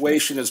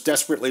situation as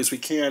desperately as we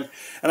can.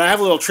 And I have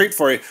a little treat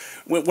for you.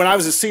 When I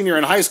was a senior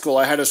in high school,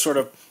 I had a sort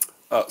of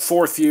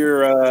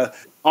fourth-year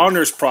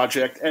honors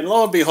project. And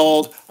lo and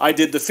behold, I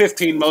did the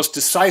 15 most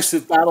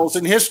decisive battles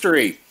in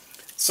history.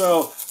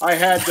 So I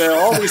had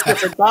all these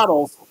different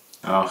battles.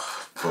 Oh,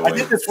 boy. I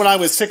did this when I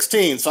was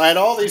 16, so I had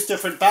all these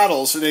different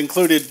battles and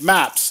included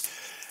maps.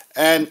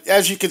 And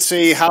as you can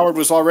see, Howard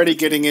was already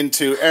getting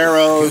into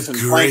arrows and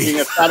flanking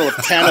at Battle of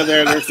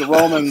Canada. There's the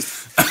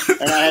Romans.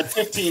 And I had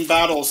 15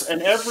 battles,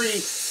 and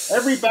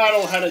every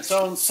battle had its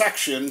own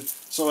section.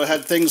 So it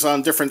had things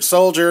on different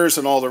soldiers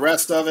and all the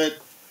rest of it.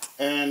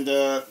 And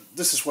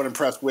this is what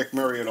impressed Wick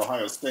Murray at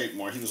Ohio State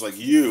more. He was like,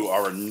 you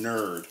are a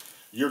nerd.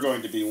 You're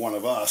going to be one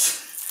of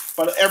us.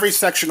 But every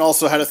section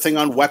also had a thing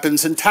on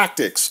weapons and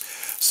tactics.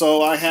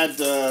 So I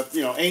had,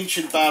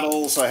 ancient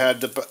battles, I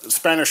had the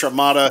Spanish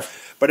Armada,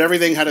 but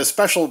everything had a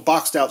special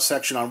boxed out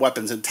section on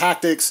weapons and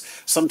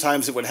tactics.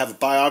 Sometimes it would have a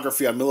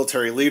biography on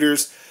military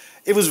leaders.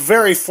 It was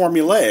very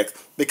formulaic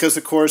because,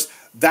 of course,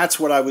 that's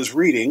what I was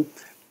reading.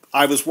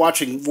 I was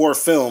watching war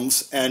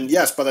films, and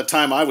yes, by the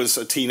time I was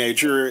a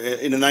teenager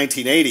in the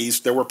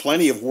 1980s, there were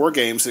plenty of war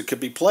games that could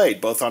be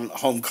played, both on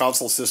home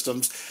console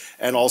systems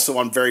and also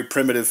on very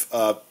primitive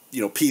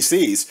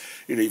PCs.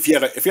 If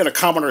you had a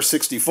Commodore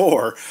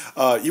 64,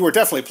 you were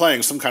definitely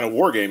playing some kind of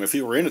war game. If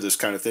you were into this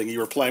kind of thing, you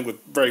were playing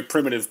with very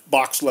primitive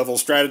box level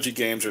strategy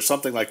games or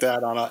something like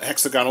that on a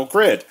hexagonal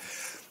grid.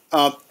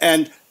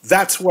 And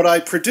that's what I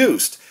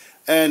produced.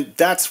 And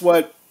that's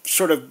what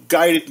sort of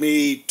guided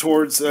me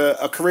towards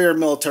a career in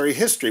military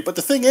history. But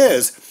the thing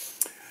is,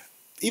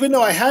 even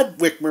though I had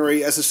Wick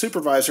Murray as a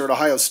supervisor at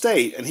Ohio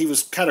State, and he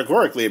was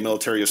categorically a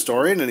military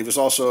historian, and he was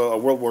also a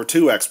World War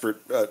II expert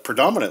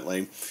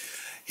predominantly,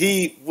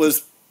 he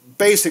was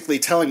basically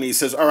telling me, he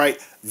says, all right,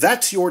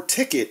 that's your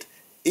ticket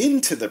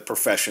into the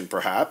profession,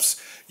 perhaps.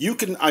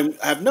 I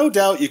have no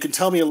doubt you can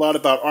tell me a lot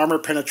about armor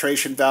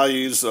penetration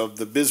values of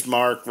the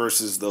Bismarck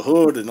versus the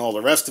Hood and all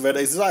the rest of it.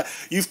 He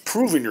says, you've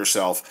proven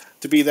yourself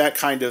to be that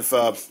kind of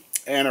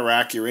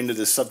anorak. You're into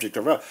this subject.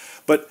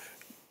 But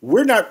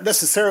we're not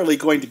necessarily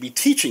going to be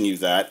teaching you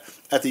that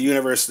at the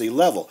university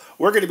level.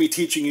 We're going to be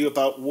teaching you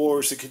about war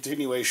as a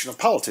continuation of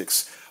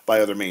politics by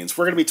other means.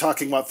 We're going to be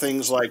talking about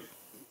things like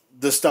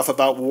the stuff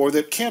about war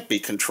that can't be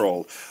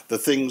controlled, the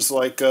things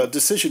like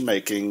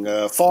decision-making,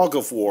 fog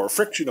of war,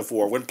 friction of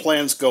war, when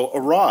plans go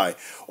awry,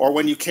 or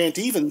when you can't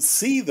even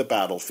see the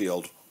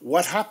battlefield.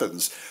 What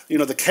happens?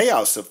 The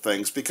chaos of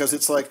things, because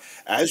it's like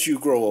as you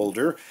grow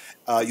older,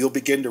 you'll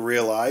begin to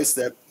realize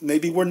that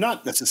maybe we're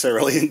not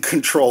necessarily in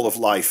control of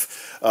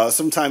life.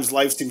 Sometimes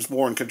life seems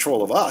more in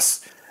control of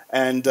us,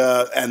 and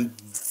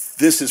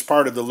this is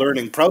part of the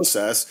learning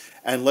process,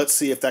 and let's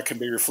see if that can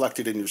be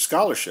reflected in your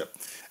scholarship.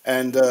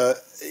 And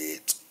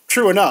it's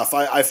true enough.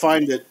 I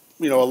find that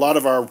a lot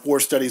of our war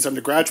studies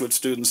undergraduate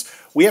students,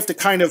 we have to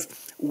kind of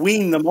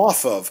wean them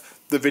off of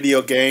the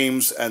video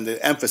games and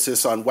the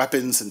emphasis on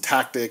weapons and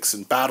tactics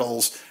and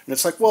battles. And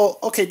it's like, well,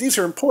 okay, these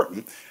are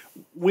important.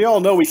 We all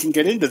know we can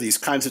get into these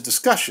kinds of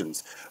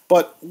discussions,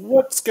 but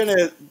what's going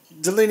to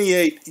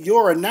delineate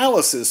your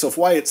analysis of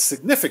why it's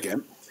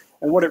significant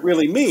and what it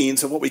really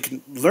means and what we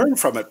can learn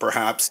from it,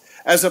 perhaps,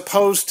 as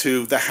opposed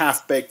to the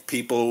half-baked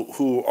people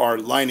who are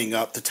lining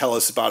up to tell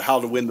us about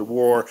how to win the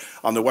war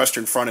on the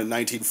Western Front in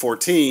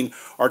 1914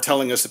 are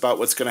telling us about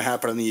what's going to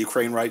happen in the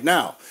Ukraine right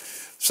now.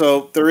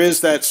 So there is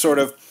that sort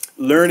of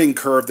learning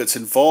curve that's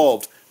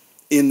involved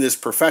in this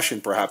profession,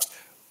 perhaps.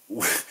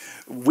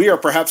 We are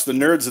perhaps the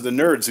nerds of the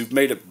nerds who've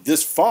made it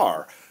this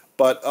far,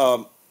 but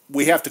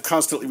we have to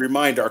constantly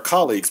remind our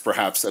colleagues,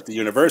 perhaps, at the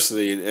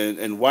university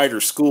and wider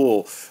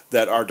school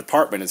that our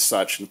department is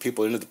such, and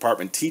people in the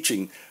department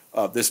teaching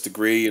this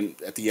degree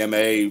and at the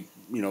MA,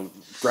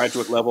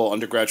 graduate level,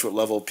 undergraduate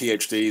level,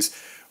 PhDs,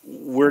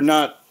 we're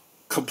not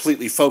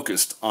completely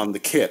focused on the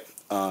kit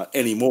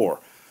anymore.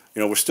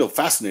 We're still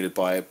fascinated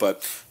by it,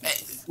 but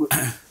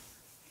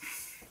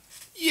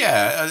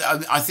yeah,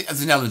 I think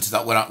there's an element to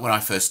that. When I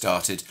first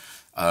started,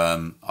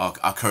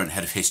 our current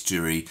head of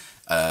history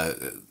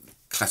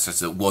classified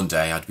that one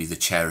day I'd be the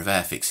chair of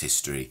airfix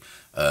history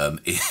in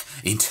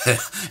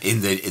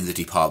the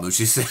department,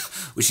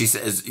 which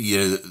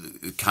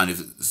is kind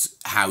of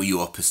how you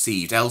are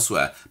perceived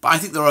elsewhere. But I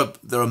think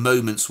there are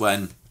moments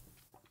when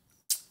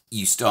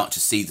you start to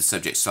see the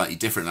subject slightly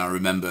different. And I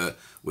remember,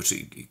 which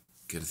you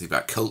got to think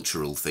about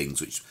cultural things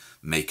which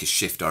make us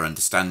shift our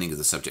understanding of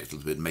the subject a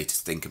little bit and make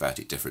us think about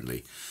it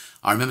differently.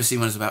 I remember seeing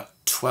when I was about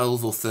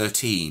 12 or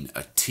 13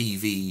 a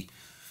TV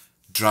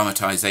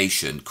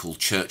dramatisation called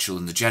Churchill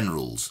and the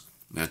Generals.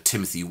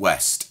 Timothy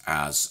West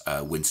as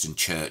Winston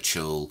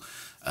Churchill,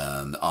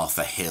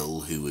 Arthur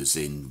Hill, who was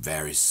in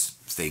various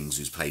things,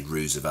 who's played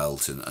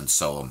Roosevelt and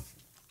so on.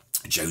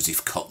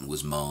 Joseph Cotton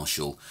was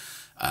Marshall.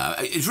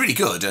 It was really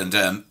good,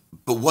 and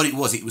but what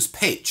it was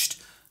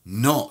pitched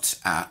not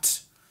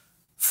at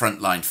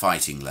frontline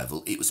fighting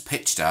level. It was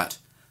pitched at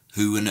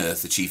who on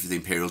earth the Chief of the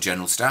Imperial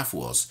General Staff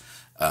was.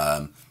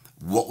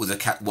 What was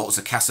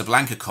the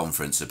Casablanca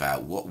conference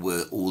about? What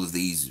were all of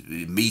these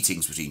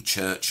meetings between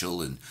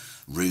Churchill and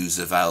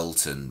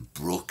Roosevelt and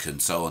Brooke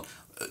and so on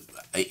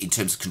in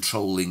terms of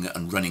controlling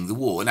and running the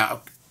war?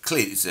 Now,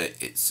 clearly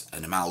it's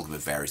an amalgam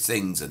of various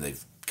things, and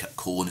they've cut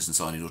corners and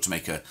so on in order to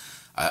make a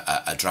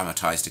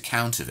dramatised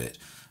account of it.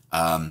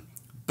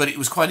 But it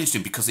was quite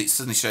interesting because it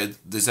suddenly showed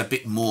there's a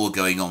bit more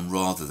going on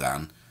rather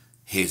than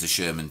here's a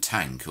Sherman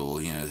tank or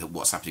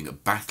what's happening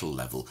at battle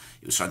level.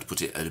 It was trying to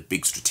put it at a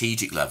big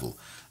strategic level,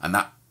 and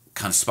that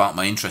kind of sparked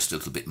my interest a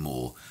little bit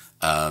more.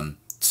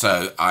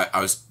 So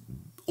I was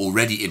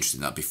already interested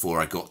in that before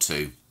I got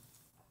to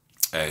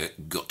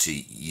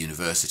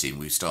university, and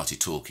we started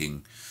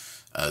talking.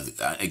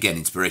 Again,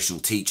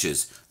 inspirational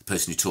teachers. The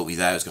person who taught me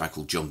there was a guy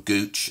called John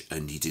Gooch,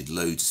 and he did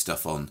loads of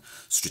stuff on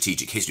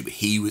strategic history. But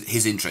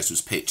his interest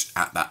was pitched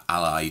at that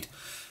Allied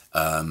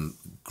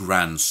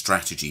grand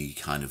strategy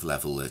kind of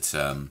level at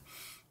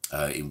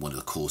in one of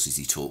the courses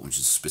he taught, which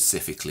was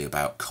specifically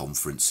about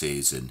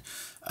conferences and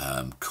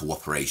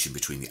cooperation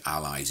between the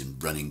Allies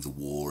and running the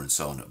war and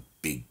so on at a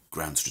big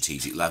grand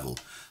strategic level.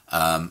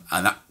 And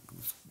that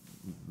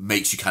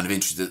makes you kind of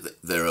interested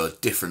that there are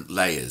different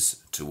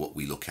layers to what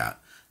we look at,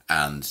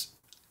 and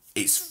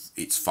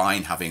it's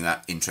fine having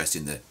that interest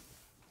in the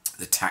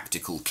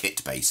tactical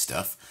kit-based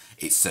stuff.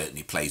 It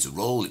certainly plays a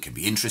role. It can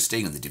be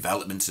interesting, and the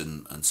development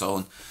and so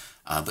on.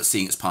 But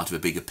seeing it as part of a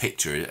bigger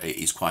picture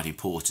is quite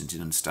important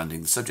in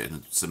understanding the subject.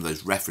 And some of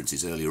those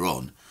references earlier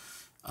on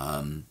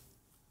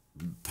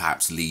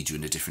perhaps lead you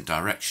in a different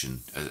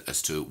direction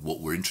as to what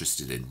we're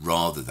interested in,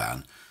 rather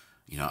than,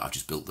 you know, I've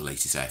just built the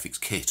latest Airfix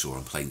kit, or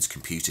I'm playing this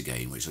computer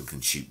game which I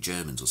can shoot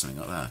Germans or something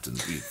like that.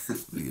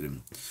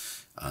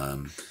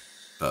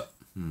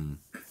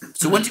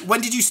 So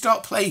when did you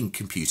start playing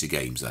computer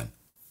games then?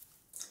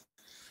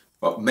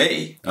 What,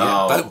 me?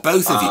 Yeah,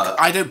 both of you.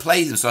 I don't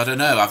play them, so I don't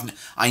know.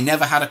 I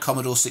never had a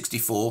Commodore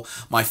 64.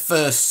 My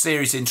first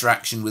serious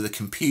interaction with a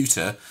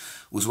computer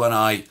was when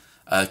I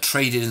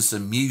traded in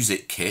some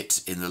music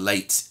kit in the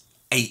late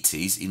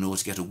 80s in order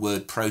to get a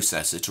word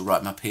processor to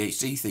write my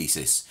PhD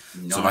thesis.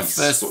 Nice.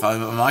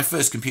 So my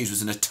first computer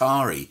was an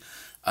Atari,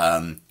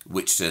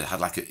 which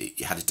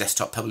had a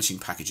desktop publishing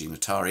packaging,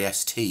 Atari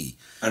ST.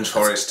 And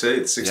Atari ST,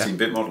 the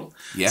 16-bit model.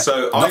 Yeah.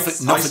 So not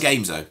for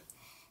games though.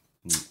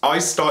 I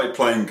started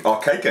playing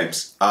arcade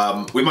games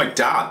with my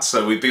dad.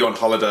 So we'd be on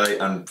holiday,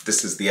 and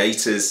this is the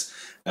 80s,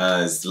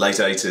 late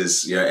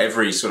 80s. You know,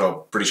 every sort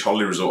of British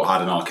holiday resort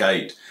had an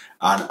arcade,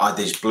 and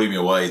they just blew me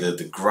away. The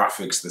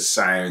graphics, the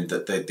sound,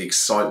 the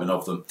excitement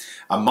of them.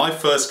 And my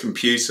first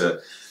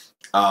computer,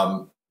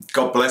 God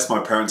bless my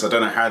parents, I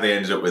don't know how they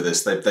ended up with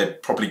this. They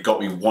probably got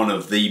me one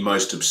of the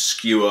most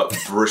obscure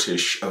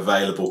British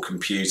available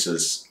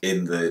computers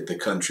in the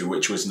country,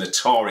 which was an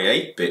Atari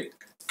 8-bit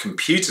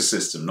computer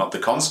system, not the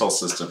console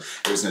system.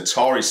 It was an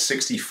Atari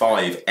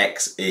 65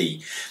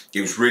 XE.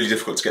 It was really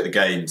difficult to get the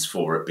games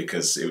for it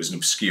because it was an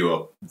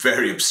obscure,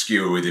 very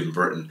obscure within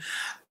Britain.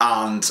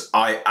 And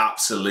I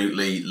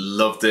absolutely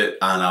loved it,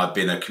 and I've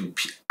been an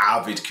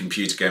avid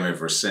computer gamer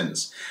ever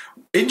since.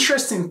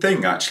 Interesting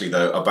thing, actually,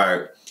 though,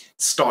 about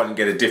starting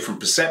to get a different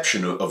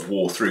perception of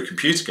war through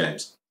computer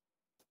games.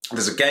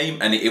 There's a game,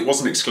 and it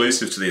wasn't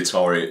exclusive to the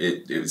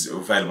Atari. It was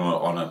available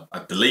on I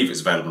believe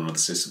it's available on other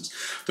systems.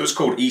 That was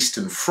called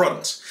Eastern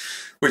Front,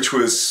 which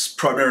was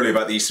primarily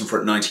about the Eastern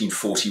Front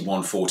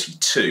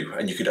 1941-42,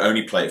 and you could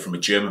only play it from a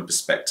German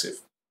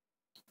perspective.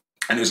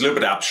 And it was a little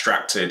bit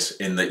abstracted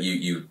in that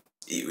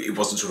it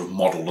wasn't sort of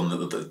modelled on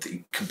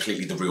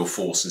completely the real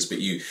forces, but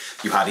you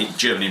had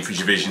German infantry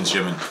divisions,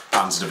 German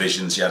panzer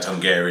divisions, you had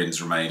Hungarians,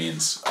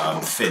 Romanians,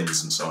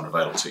 Finns, and so on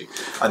available to you.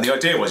 And the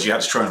idea was you had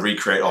to try and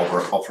recreate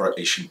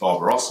Operation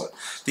Barbarossa.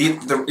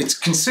 It's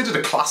considered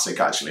a classic,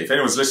 actually. If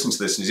anyone's listening to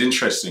this and is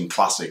interested in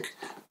classic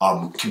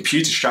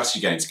computer strategy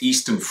games,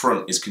 Eastern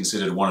Front is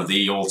considered one of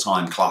the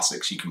all-time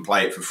classics. You can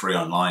play it for free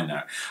online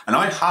now. And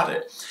I had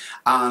it.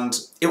 And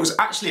it was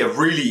actually a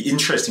really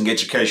interesting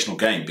educational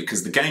game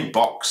because the game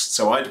boxed,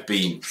 so I'd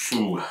been,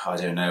 I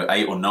don't know,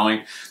 8 or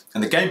 9,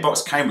 and the game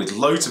box came with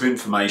loads of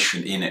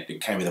information in it.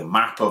 It came with a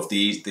map of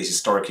the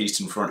historic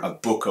Eastern Front, a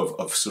book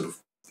of sort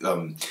of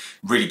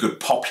really good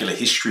popular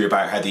history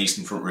about how the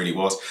Eastern Front really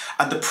was.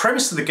 And the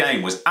premise of the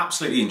game was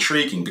absolutely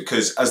intriguing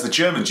because as the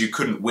Germans, you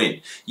couldn't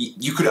win.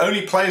 You could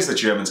only play as the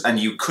Germans and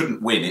you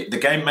couldn't win. The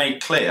game made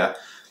clear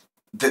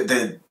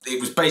that it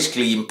was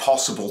basically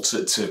impossible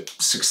to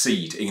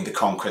succeed in the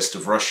conquest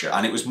of Russia,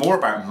 and it was more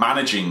about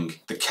managing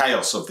the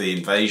chaos of the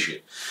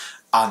invasion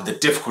and the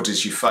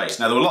difficulties you face.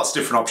 Now, there were lots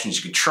of different options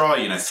you could try,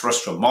 you know,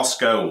 thrust from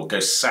Moscow or go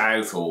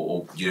south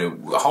or you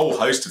know, a whole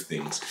host of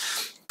things.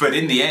 But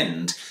in the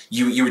end,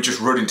 you would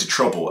just run into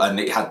trouble, and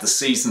it had the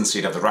seasons, so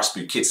you'd have the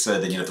Rasputitsa,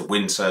 then you know the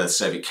winter, the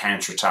Soviet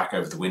counterattack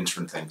over the winter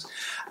and things.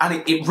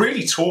 And it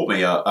really taught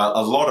me a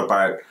lot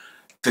about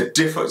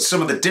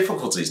some of the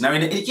difficulties. Now,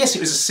 yes,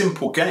 it was a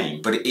simple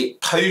game, but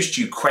it posed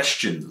you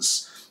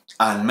questions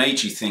and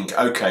made you think,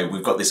 okay,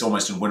 we've got this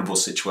almost unwinnable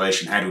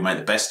situation, how do we make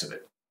the best of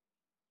it?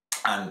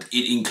 And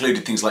it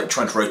included things like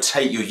trying to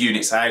rotate your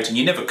units out, and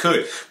you never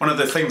could. One of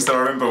the things that I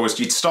remember was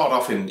you'd start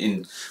off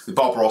with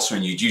Barbarossa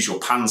and you'd use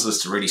your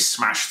panzers to really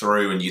smash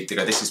through, and you'd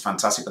go, this is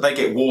fantastic, but they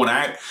get worn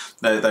out.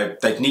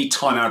 They'd need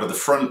time out of the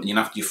front, and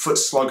your foot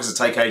sluggers would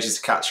take ages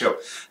to catch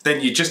up.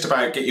 Then you just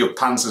about get your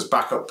panzers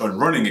back up and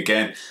running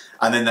again,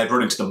 and then they'd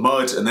run into the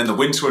mud, and then the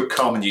winter would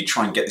come, and you'd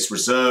try and get this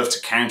reserve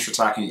to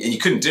counterattack, and you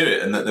couldn't do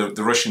it, and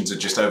the Russians would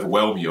just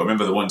overwhelm you. I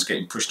remember the ones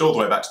getting pushed all the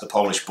way back to the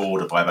Polish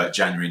border by about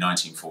January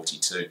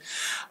 1942.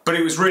 But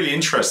it was really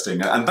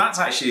interesting, and that's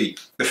actually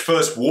the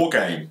first war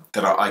game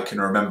that I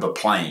can remember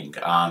playing,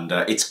 and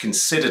it's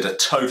considered a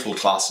total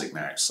classic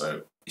now,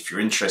 so if you're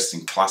interested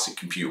in classic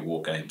computer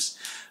war games,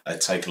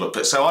 take a look.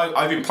 But so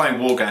I've been playing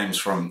war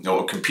games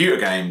or computer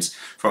games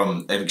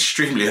from an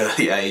extremely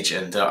early age,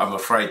 and I'm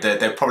afraid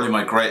they're probably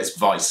my greatest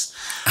vice.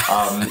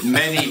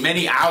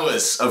 Many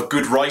hours of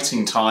good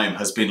writing time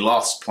has been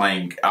lost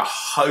playing a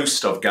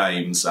host of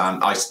games,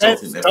 and I still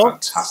think they're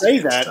fantastic. Don't say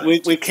that.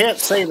 We can't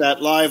say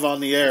that live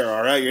on the air,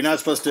 all right? You're not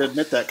supposed to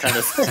admit that kind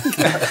of thing.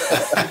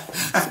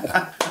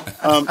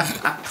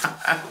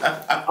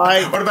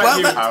 What about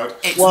you, Howard?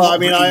 Well, I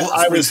mean,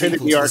 I was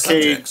hitting the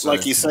arcade,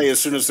 like you say, as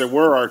soon as there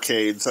were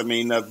arcades. I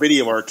mean,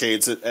 video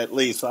arcades at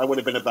least. I would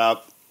have been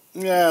about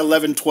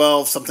 11,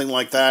 12, something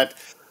like that.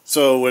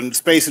 So when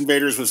Space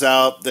Invaders was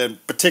out, then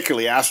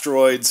particularly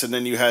Asteroids, and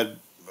then you had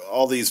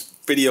all these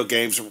video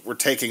games were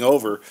taking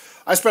over.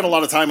 I spent a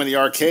lot of time in the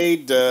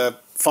arcade,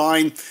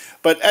 fine.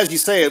 But as you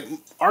say,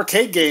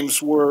 arcade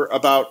games were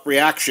about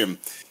reaction.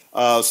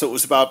 So it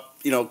was about,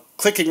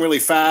 clicking really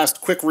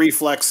fast, quick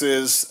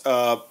reflexes,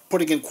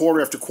 putting in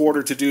quarter after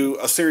quarter to do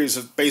a series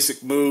of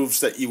basic moves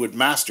that you would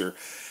master.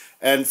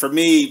 And for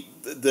me,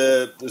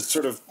 the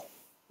sort of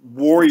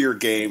warrior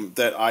game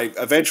that I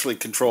eventually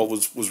controlled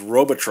was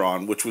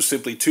Robotron, which was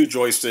simply 2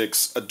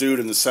 joysticks, a dude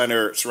in the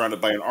center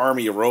surrounded by an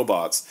army of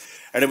robots.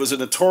 And it was a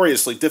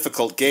notoriously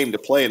difficult game to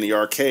play in the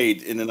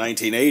arcade in the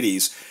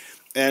 1980s.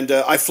 And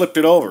I flipped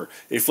it over.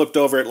 It flipped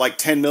over at like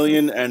 10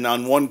 million, and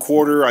on 1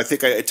 quarter, I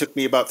think it took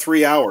me about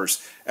 3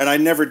 hours, and I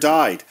never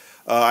died.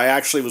 I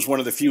actually was one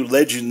of the few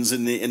legends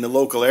in the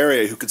local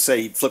area who could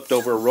say he flipped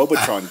over a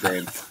Robotron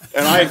game.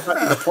 And I got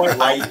to the point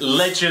where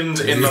legend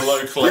in the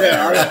local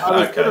area.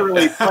 I was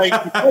literally playing.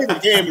 You play the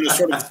game in a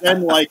sort of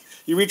zen-like.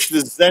 You reach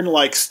this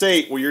zen-like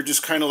state where you're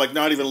just kind of like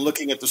not even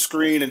looking at the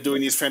screen and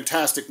doing these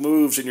fantastic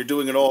moves, and you're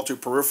doing it all through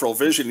peripheral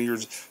vision, and you're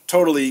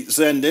totally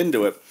zened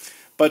into it.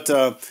 But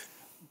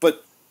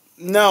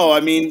no, I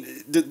mean,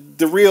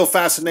 the real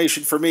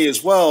fascination for me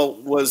as well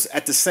was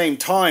at the same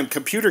time,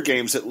 computer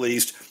games at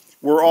least,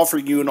 were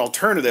offering you an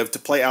alternative to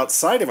play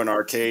outside of an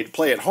arcade,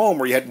 play at home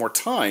where you had more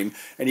time,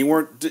 and you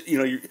weren't,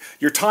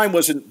 your time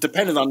wasn't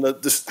dependent on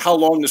how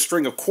long the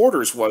string of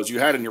quarters was you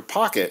had in your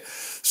pocket.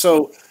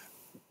 So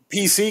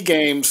PC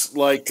games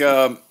like,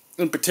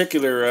 in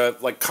particular,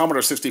 like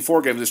Commodore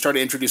 64 games, they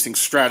started introducing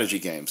strategy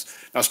games.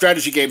 Now,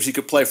 strategy games you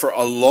could play for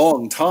a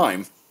long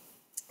time,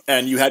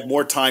 and you had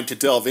more time to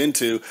delve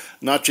into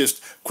not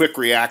just quick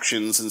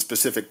reactions and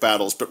specific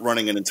battles, but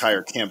running an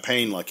entire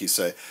campaign, like you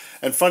say.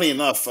 And funny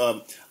enough,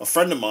 a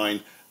friend of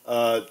mine,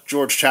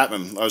 George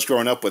Chapman, I was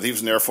growing up with, he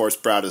was an Air Force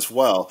brat as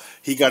well.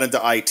 He got into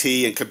IT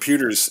and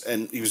computers,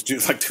 and he was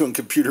doing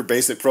computer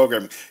basic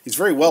programming. He's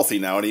very wealthy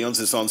now, and he owns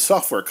his own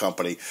software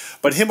company.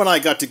 But him and I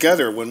got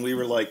together when we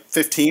were like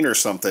 15 or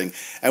something,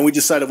 and we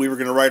decided we were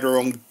going to write our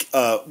own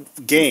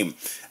game.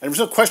 And there was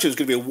no question it was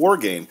going to be a war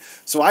game.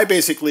 So I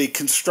basically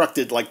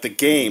constructed like the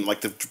game,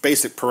 like the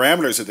basic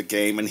parameters of the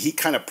game, and he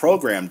kind of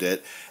programmed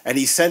it. And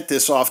he sent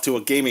this off to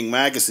a gaming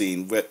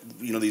magazine.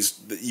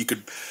 You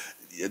could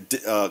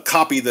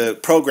copy the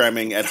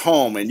programming at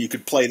home, and you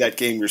could play that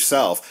game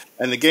yourself.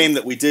 And the game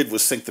that we did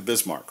was Sink the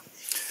Bismarck.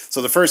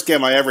 So the first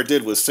game I ever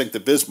did was Sink the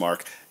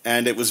Bismarck,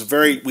 and it was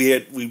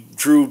we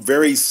drew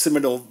very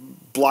similar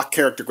block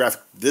character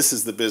graphic. This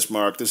is the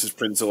Bismarck. This is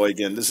Prince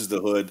Eugen. This is the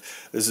Hood.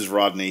 This is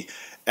Rodney.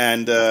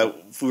 And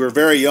we were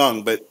very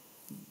young, but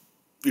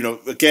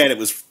again, it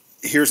was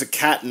here's a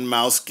cat and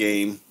mouse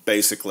game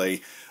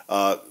basically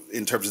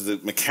in terms of the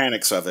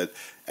mechanics of it,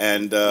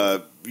 and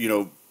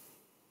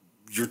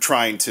you're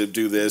trying to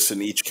do this,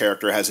 and each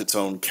character has its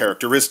own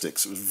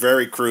characteristics. It was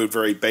very crude,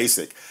 very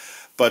basic,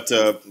 but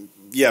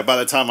by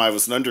the time I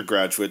was an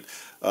undergraduate,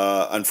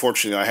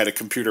 unfortunately, I had a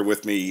computer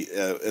with me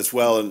as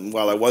well, and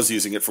while I was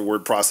using it for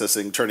word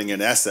processing, turning in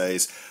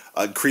essays,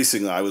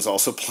 increasingly I was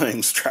also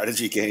playing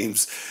strategy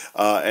games,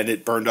 and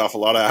it burned off a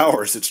lot of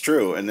hours, it's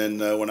true. And then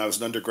when I was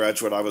an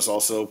undergraduate, I was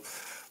also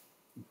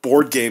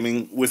board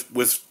gaming with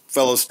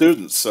fellow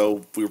students.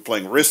 So we were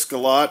playing Risk a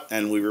lot,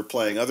 and we were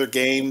playing other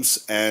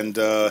games, and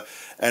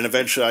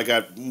eventually I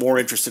got more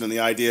interested in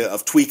the idea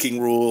of tweaking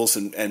rules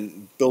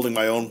and building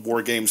my own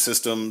war game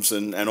systems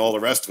and all the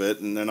rest of it.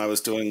 And then I was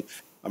doing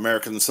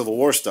American Civil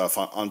War stuff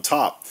on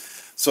top.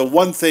 So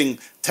one thing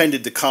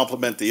tended to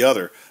complement the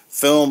other.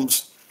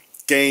 Films,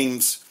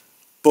 games,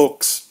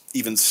 books,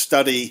 even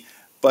study.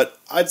 But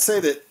I'd say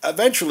that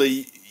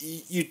eventually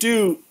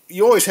you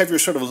always have your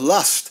sort of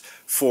lust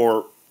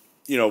for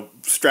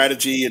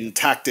strategy and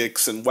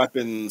tactics and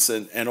weapons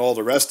and all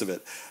the rest of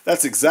it.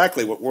 That's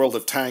exactly what World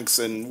of Tanks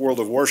and World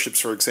of Warships,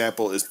 for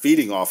example, is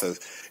feeding off of.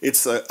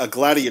 It's a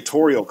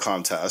gladiatorial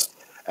contest,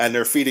 and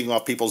they're feeding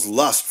off people's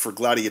lust for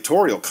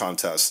gladiatorial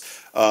contests.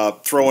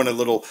 Throw in a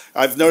little...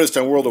 I've noticed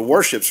on World of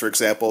Warships, for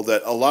example,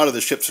 that a lot of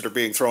the ships that are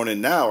being thrown in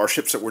now are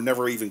ships that were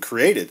never even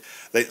created.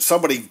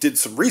 Somebody did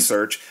some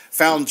research,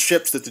 found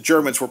ships that the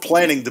Germans were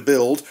planning to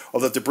build,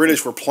 or that the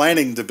British were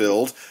planning to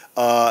build,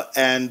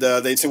 and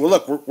they'd say, well,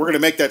 look, we're going to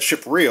make that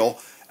ship real,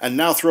 and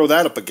now throw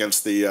that up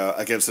against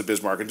the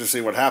Bismarck and just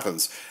see what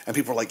happens. And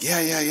people are like,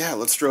 yeah,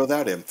 let's throw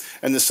that in.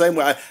 And the same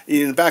way,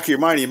 in the back of your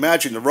mind, you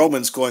imagine the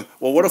Romans going,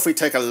 well, what if we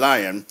take a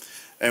lion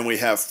and we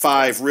have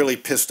 5 really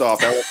pissed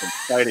off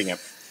elephants fighting him.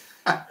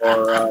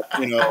 Or,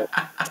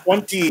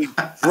 20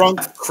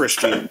 drunk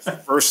Christians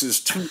versus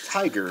 2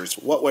 tigers.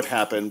 What would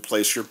happen?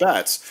 Place your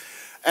bets.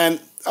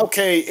 And,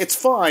 okay, it's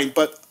fine,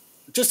 but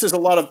just as a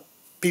lot of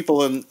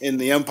people in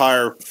the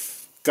Empire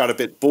got a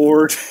bit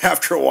bored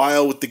after a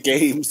while with the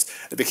games,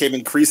 it became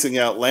increasingly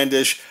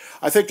outlandish.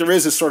 I think there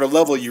is a sort of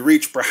level you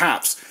reach,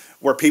 perhaps,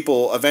 where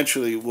people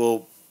eventually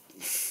will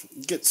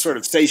get sort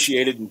of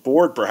satiated and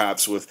bored,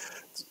 perhaps, with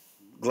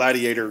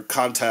gladiator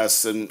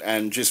contests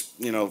and just,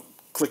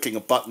 clicking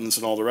of buttons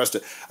and all the rest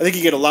of it. I think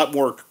you get a lot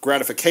more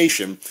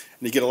gratification and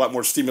you get a lot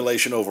more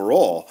stimulation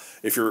overall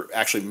if you're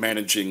actually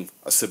managing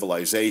a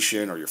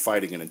civilization or you're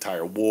fighting an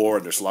entire war,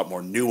 and there's a lot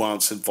more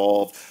nuance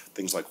involved,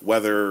 things like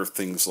weather,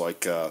 things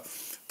like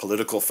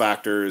political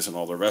factors and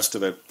all the rest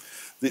of it.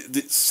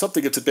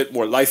 Something that's a bit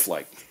more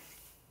lifelike.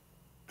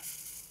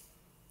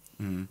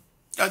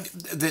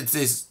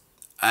 There's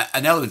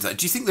an element of that.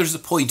 Do you think there's a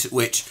point at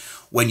which,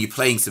 when you're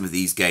playing some of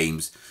these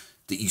games,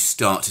 that you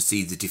start to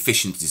see the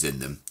deficiencies in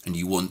them and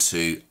you want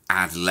to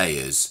add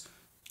layers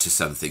to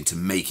something to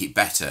make it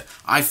better?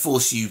 I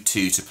force you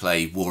to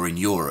play War in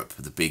Europe,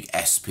 the big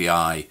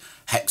SPI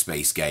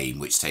hex-based game,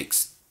 which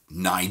takes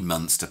 9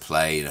 months to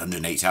play and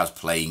 108 hours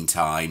playing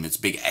time. It's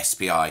a big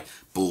SPI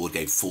board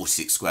game,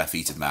 46 square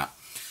feet of map,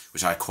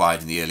 which I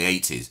acquired in the early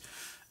 80s.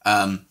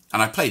 And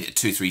I played it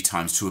 2 or 3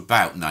 times to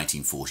about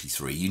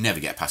 1943. You never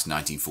get past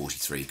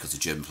 1943 because the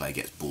German player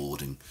gets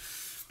bored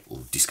or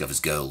discovers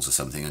girls or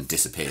something and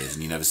disappears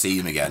and you never see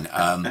them again.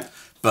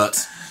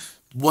 But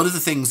one of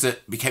the things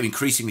that became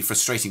increasingly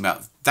frustrating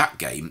about that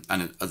game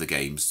and other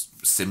games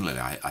similarly,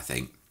 I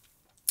think,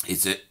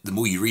 is that the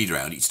more you read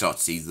around it, you start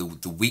to see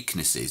the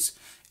weaknesses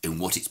in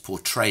what it's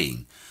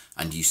portraying.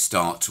 And you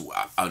start to,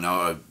 I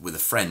know with a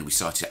friend, we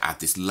started to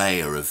add this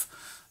layer of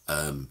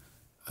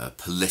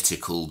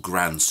political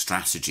grand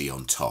strategy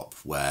on top,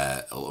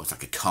 where or it's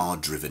like a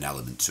card-driven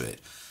element to it,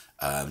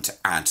 to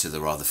add to the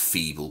rather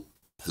feeble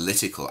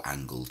political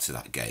angle to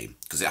that game,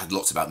 because it had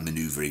lots about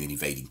manoeuvring and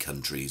invading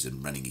countries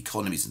and running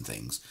economies and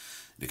things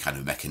in a kind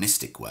of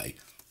mechanistic way,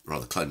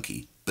 rather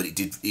clunky. But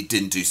it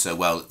didn't do so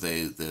well at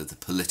the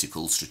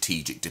political,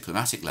 strategic,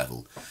 diplomatic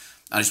level.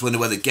 And I just wonder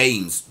whether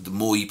games, the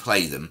more you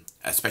play them,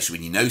 especially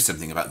when you know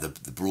something about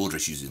the broader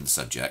issues in the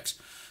subject,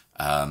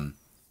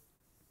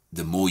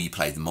 the more you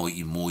play, the more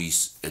you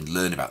and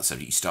learn about the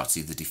subject, you start to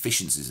see the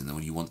deficiencies in them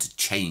when you want to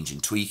change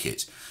and tweak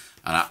it.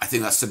 And I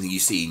think that's something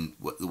you've seen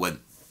when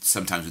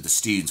sometimes with the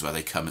students, where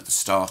they come at the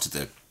start of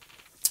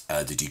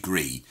the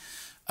degree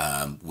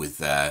with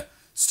their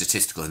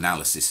statistical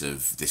analysis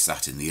of this,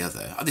 that, and the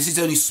other. And this is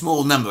only a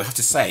small number, I have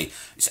to say.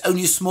 It's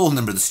only a small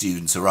number of the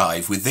students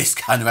arrive with this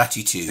kind of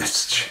attitude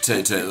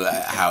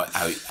to how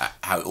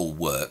it all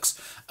works.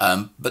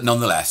 But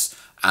nonetheless,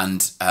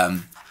 and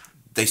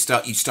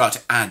you start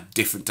to add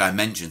different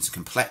dimensions and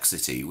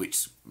complexity,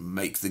 which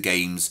make the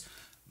games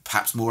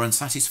perhaps more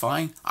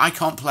unsatisfying. I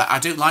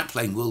don't like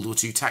playing World War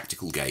II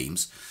tactical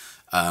games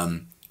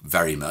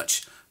very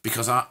much,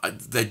 because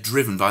they're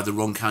driven by the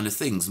wrong kind of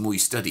things. The more you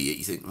study it,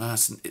 you think, well,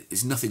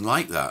 it's nothing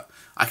like that.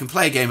 I can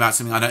play a game about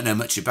something I don't know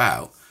much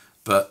about,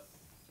 but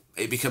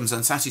it becomes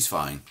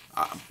unsatisfying.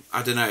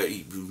 I don't know.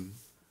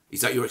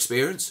 Is that your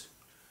experience?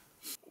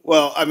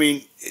 Well, I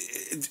mean,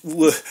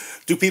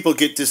 do people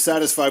get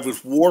dissatisfied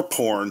with war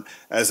porn,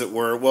 as it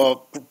were?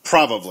 Well,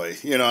 probably.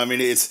 I mean,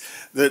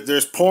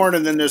 there's porn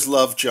and then there's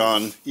love,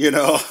 John.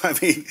 I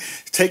mean,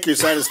 take your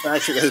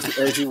satisfaction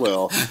as you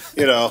will.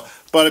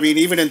 But I mean,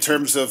 even in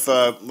terms of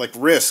like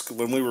Risk,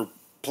 when we were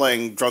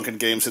playing drunken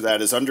games of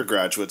that as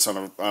undergraduates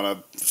on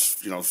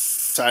a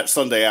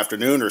Sunday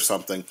afternoon or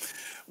something,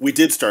 we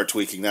did start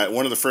tweaking that.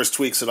 One of the first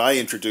tweaks that I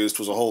introduced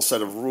was a whole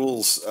set of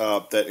rules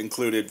that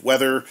included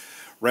weather,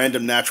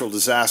 random natural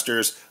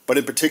disasters, but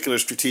in particular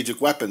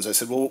strategic weapons. I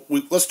said, well,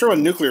 let's throw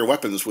in nuclear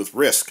weapons with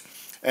Risk.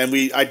 And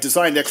I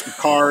designed extra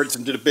cards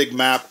and did a big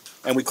map,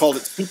 and we called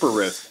it Super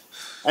Risk.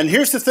 And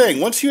here's the thing.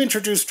 Once you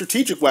introduce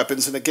strategic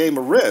weapons in a game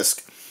of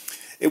Risk,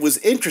 it was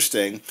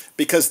interesting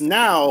because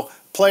now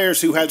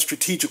players who had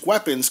strategic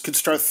weapons could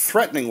start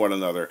threatening one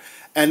another.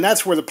 And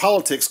that's where the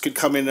politics could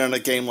come in on a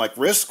game like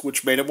Risk,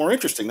 which made it more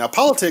interesting. Now,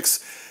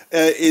 politics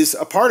is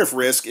a part of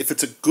Risk if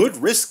it's a good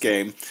Risk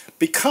game,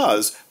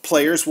 because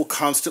players will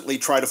constantly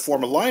try to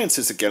form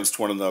alliances against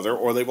one another,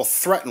 or they will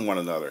threaten one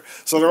another.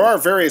 So there are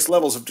various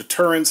levels of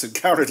deterrence and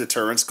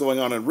counter-deterrence going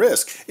on in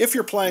Risk if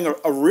you're playing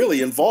a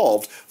really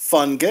involved,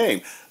 fun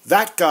game.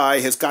 That guy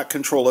has got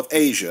control of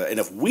Asia, and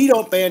if we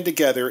don't band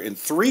together in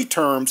 3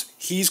 terms,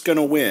 he's going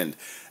to win.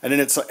 And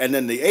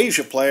then the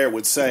Asia player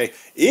would say,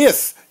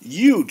 if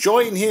you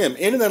join him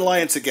in an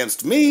alliance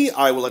against me,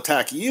 I will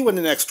attack you in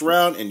the next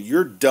round, and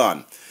you're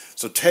done.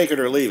 So take it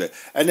or leave it.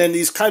 And then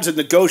these kinds of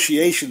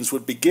negotiations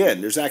would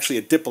begin. There's actually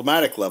a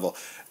diplomatic level.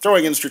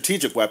 Throwing in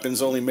strategic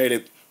weapons only made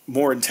it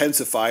more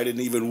intensified and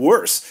even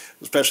worse,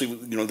 especially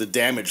the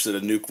damage that a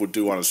nuke would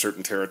do on a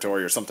certain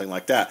territory or something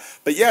like that.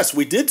 But yes,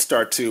 we did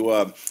start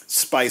to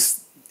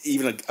spice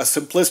even a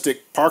simplistic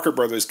Parker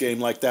Brothers game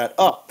like that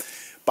up.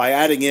 by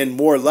adding in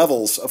more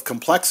levels of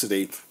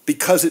complexity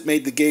because it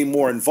made the game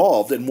more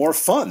involved and more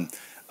fun.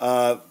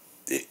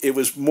 It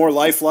was more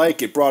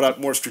lifelike. It brought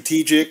out more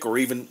strategic, or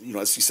even,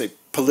 as you say,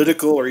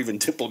 political or even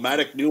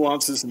diplomatic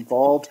nuances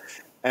involved.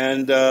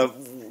 And,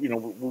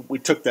 we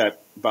took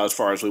that about as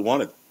far as we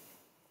wanted.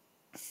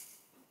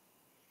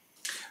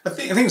 I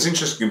think it's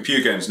interesting in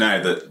computer games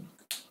now that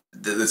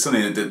there's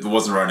something that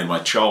wasn't around in my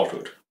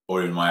childhood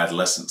or in my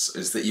adolescence,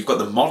 is that you've got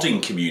the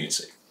modding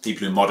community,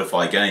 people who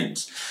modify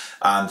games.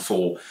 And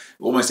for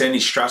almost any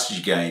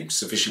strategy game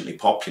sufficiently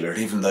popular, and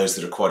even those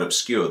that are quite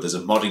obscure, there's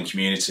a modding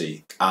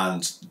community.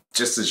 And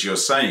just as you're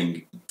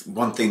saying,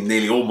 one thing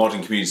nearly all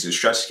modding communities of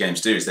strategy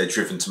games do is they're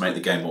driven to make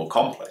the game more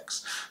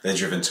complex. They're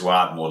driven to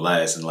add more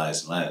layers and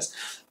layers and layers.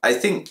 I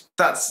think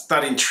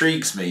that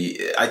intrigues me.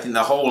 I think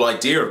the whole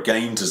idea of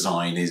game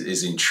design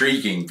is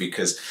intriguing,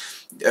 because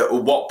at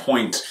what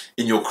point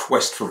in your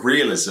quest for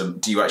realism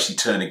do you actually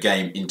turn a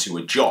game into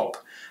a job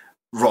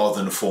rather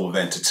than a form of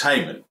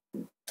entertainment?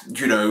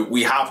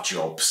 We have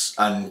jobs,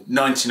 and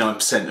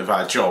 99% of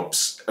our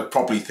jobs are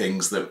probably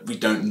things that we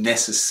don't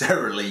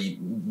necessarily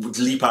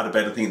leap out of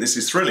bed and think, this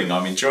is thrilling,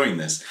 I'm enjoying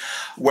this.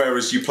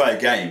 Whereas you play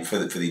a game for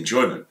the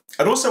enjoyment.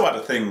 I'd also add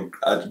a thing,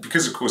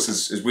 because of course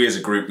as we as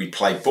a group, we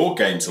play board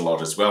games a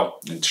lot as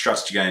well, and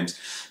strategy games,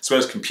 as well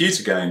as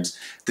computer games.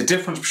 The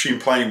difference between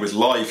playing with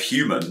live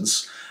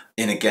humans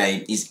in a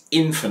game is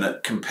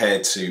infinite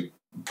compared to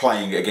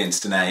playing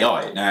against an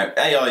AI. Now,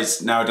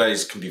 AIs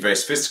nowadays can be very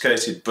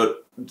sophisticated, but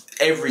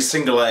every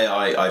single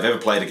AI I've ever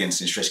played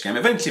against in a strategy game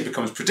eventually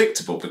becomes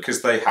predictable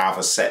because they have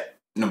a set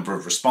number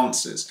of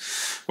responses.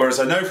 Whereas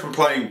I know from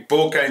playing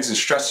board games and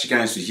strategy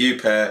games with you,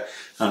 Per,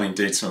 and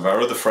indeed some of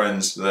our other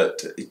friends,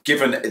 that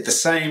given the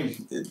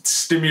same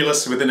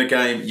stimulus within a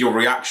game, your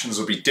reactions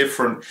will be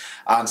different.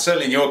 And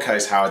certainly in your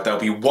case, Howard, they'll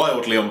be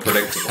wildly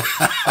unpredictable.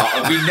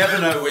 We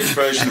never know which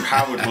version of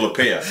Howard will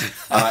appear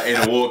in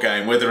a war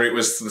game, whether it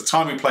was the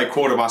time we played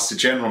Quartermaster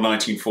General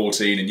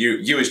 1914 and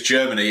you as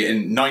Germany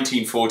in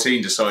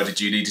 1914 decided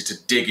you needed to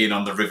dig in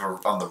on the river,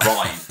 on the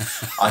Rhine,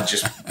 and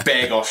just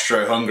beg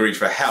Austro-Hungary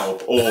for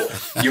help, or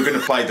you're going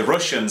to play the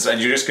Russians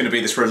and you're just going to be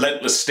this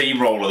relentless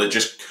steamroller that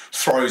just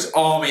throws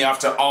army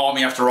after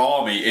army after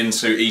army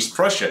into East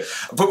Prussia.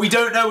 But we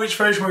don't know which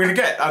version we're going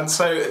to get. And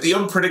so the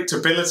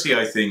unpredictability,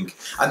 I think,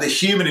 and the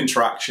human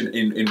interaction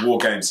in war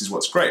games is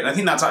what's great. And I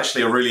think that's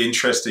actually a really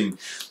interesting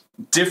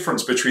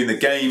difference between the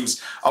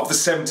games of the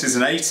 70s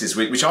and 80s,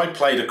 which I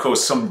played, of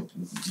course, some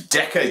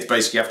decades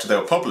basically after they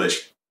were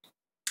published.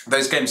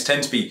 Those games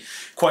tend to be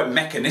quite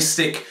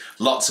mechanistic,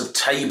 lots of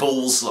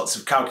tables, lots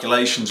of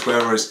calculations,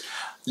 whereas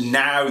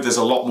now there's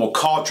a lot more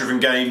card-driven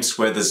games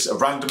where there's a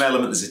random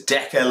element, there's a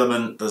deck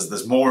element,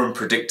 there's more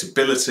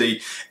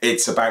unpredictability.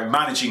 It's about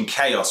managing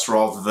chaos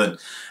rather than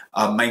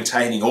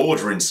maintaining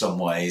order in some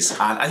ways.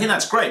 And I think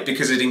that's great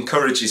because it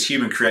encourages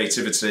human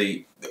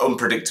creativity,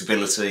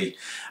 unpredictability.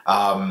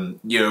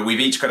 We've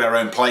each got our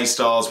own play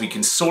styles. We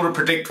can sort of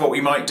predict what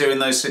we might do in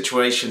those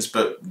situations,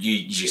 but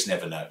you just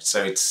never know.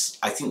 So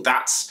I think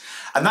that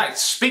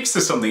speaks to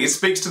something. It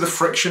speaks to the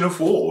friction of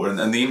war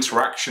and the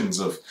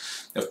interactions of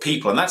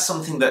people. And that's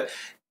something that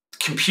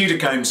computer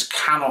games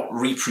cannot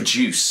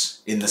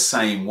reproduce in the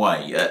same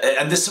way.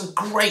 And there's some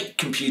great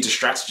computer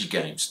strategy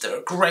games that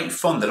are great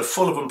fun, that are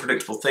full of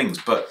unpredictable things.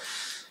 But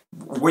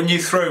when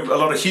you throw a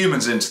lot of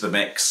humans into the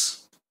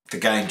mix, the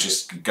game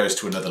just goes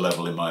to another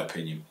level, in my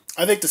opinion.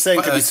 I think the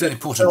same could be it's an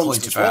important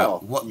point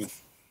about well.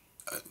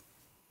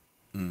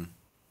 what.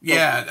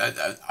 Yeah,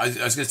 I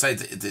was going to say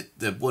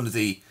that one of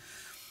the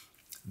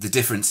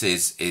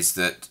differences is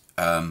that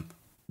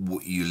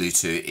what you allude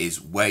to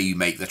is where you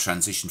make the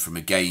transition from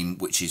a game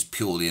which is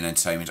purely an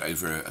entertainment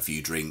over a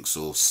few drinks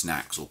or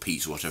snacks or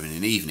pizza or whatever in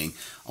an evening,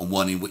 and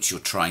one in which you're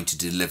trying to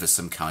deliver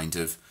some kind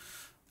of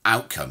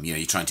outcome.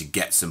 You're trying to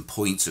get some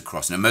points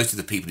across. Now, most of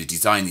the people who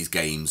design these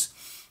games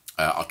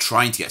are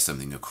trying to get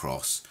something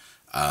across,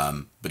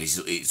 but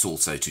it's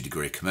also to a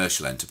degree a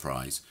commercial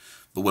enterprise.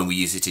 But when we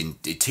use it in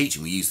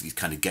teaching, we use these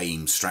kind of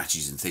game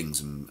strategies and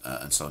things and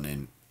so on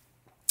in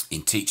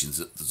teaching.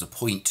 There's a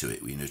point to it,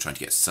 trying to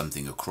get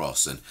something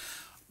across, and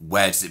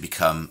where does it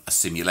become a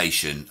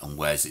simulation and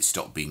where does it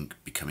stop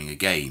becoming a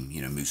game?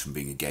 Moves from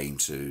being a game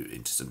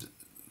into some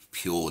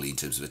purely in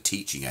terms of a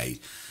teaching aid,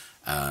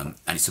 and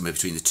it's somewhere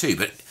between the two.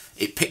 But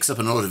it picks up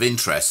on a lot of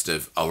interest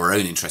of our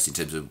own interest in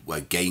terms of where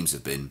games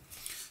have been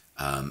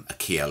a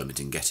key element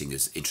in getting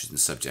us interested in the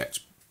subject.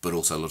 But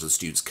also a lot of the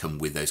students come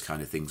with those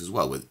kind of things as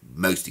well, with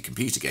mostly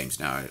computer games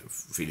now, I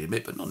freely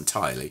admit, but not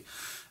entirely.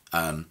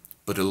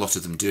 But a lot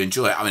of them do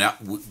enjoy it. I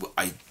mean,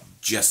 I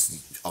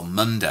just on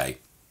Monday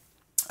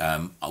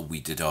we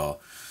did our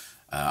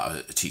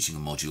teaching a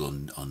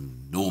module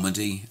on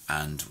Normandy,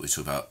 and we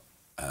talked about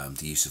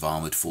the use of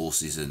armoured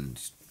forces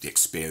and the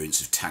experience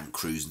of tank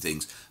crews and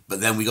things. But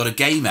then we got a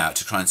game out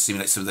to try and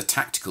simulate some of the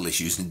tactical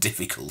issues and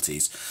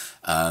difficulties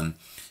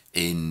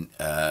in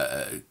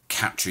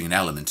capturing an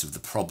element of the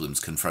problems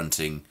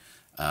confronting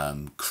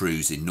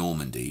cruise in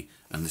Normandy,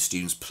 and the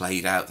students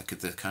played out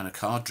the kind of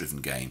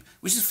card-driven game,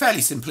 which is fairly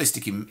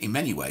simplistic in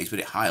many ways, but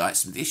it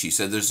highlights some of the issues.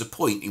 So there's a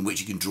point in which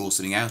you can draw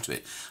something out of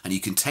it, and you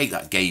can take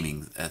that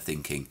gaming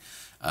thinking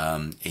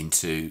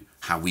into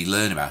how we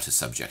learn about a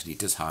subject, and it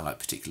does highlight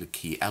particular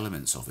key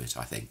elements of it,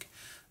 I think.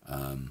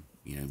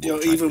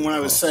 Even when I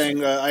was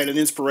saying I had an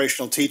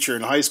inspirational teacher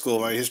in high school,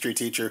 my history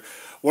teacher,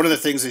 one of the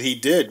things that he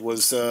did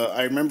was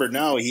I remember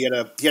now he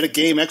had a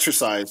game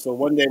exercise. So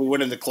one day we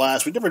went into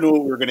class. We never knew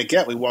what we were going to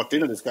get. We walked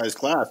into this guy's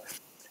class,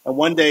 and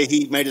one day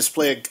he made us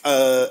play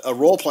a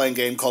role playing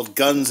game called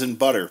Guns and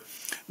Butter.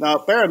 Now,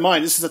 bear in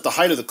mind, this is at the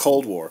height of the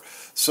Cold War.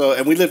 So,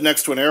 and we lived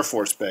next to an Air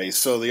Force base,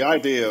 so the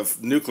idea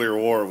of nuclear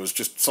war was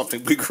just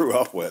something we grew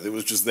up with. It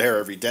was just there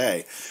every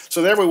day.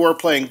 So there we were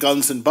playing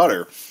Guns and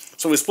Butter.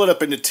 So we split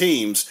up into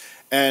teams,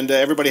 and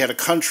everybody had a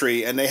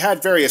country, and they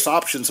had various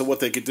options of what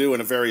they could do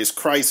in a various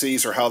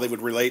crises or how they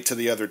would relate to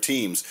the other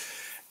teams.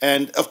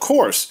 And, of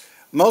course,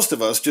 most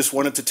of us just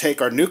wanted to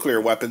take our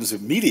nuclear weapons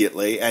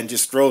immediately and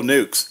just throw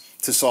nukes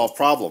to solve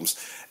problems.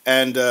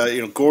 And,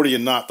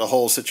 Gordian knot the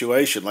whole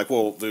situation. Like,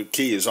 well, the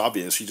key is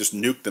obvious. You just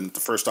nuke them at the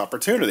first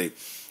opportunity.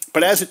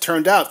 But as it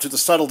turned out, to the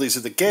subtleties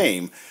of the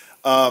game,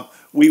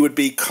 we would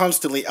be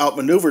constantly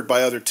outmaneuvered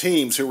by other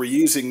teams who were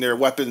using their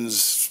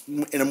weapons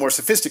in a more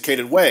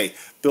sophisticated way,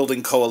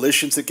 building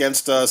coalitions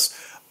against us,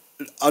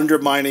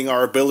 undermining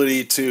our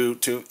ability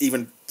to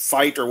even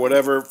fight or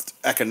whatever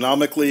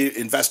economically,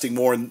 investing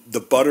more in the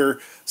butter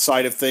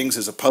side of things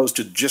as opposed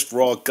to just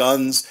raw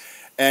guns.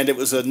 And it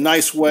was a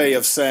nice way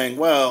of saying,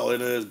 well,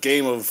 in a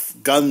game of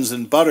guns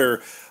and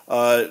butter,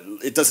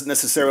 it doesn't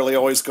necessarily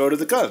always go to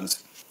the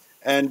guns.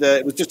 And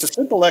it was just a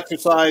simple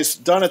exercise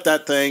done at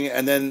that thing,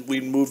 and then we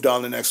moved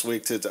on the next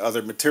week to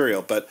other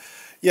material. But,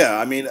 yeah,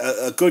 I mean,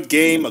 a good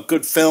game, a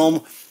good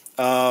film,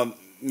 a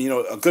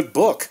good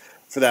book,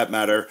 for that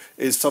matter,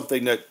 is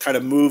something that kind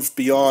of moves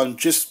beyond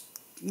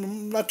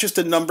not just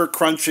a number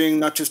crunching,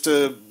 not just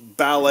a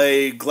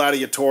ballet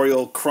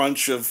gladiatorial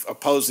crunch of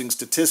opposing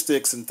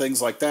statistics and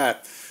things like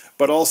that,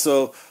 but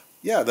also,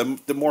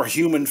 the more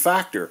human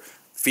factor,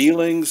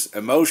 feelings,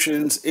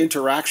 emotions,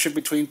 interaction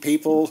between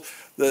people,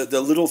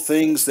 the little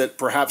things that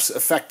perhaps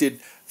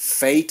affected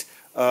fate.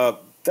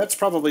 That's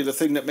probably the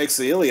thing that makes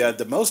the Iliad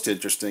the most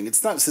interesting.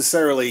 It's not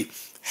necessarily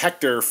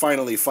Hector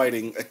finally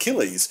fighting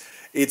Achilles.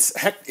 It's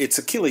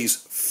Achilles'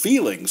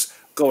 feelings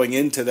going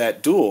into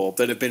that duel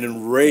that have been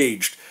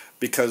enraged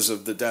because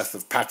of the death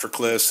of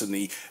Patroclus and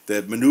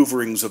the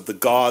maneuverings of the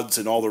gods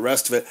and all the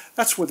rest of it.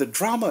 That's where the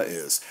drama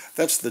is.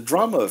 That's the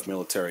drama of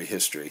military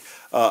history.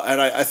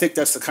 And I think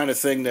that's the kind of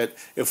thing that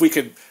if we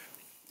could,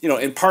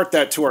 impart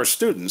that to our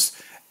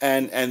students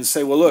and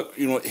say, well, look,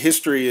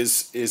 history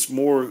is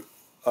more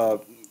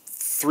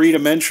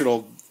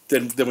three-dimensional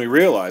than we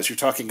realize. You're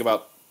talking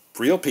about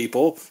real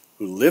people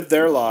who lived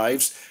their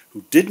lives,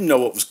 who didn't know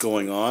what was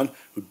going on,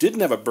 who didn't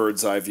have a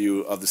bird's eye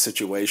view of the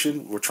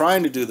situation, were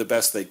trying to do the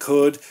best they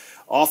could,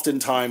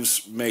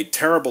 oftentimes made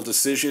terrible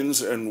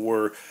decisions and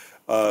were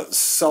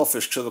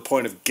selfish to the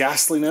point of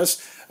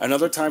ghastliness, and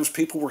other times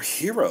people were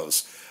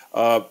heroes.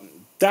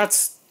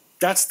 That's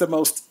the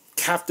most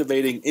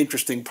captivating,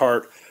 interesting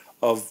part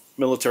of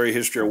military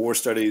history or war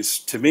studies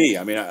to me.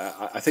 I mean,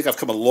 I think I've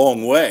come a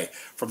long way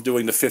from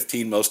doing the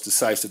 15 most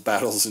decisive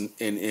battles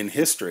in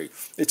history.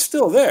 It's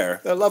still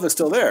there. That love is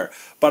still there.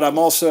 But I'm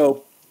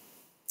also,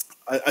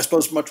 I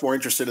suppose, much more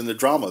interested in the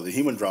drama, the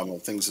human drama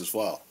of things as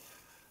well.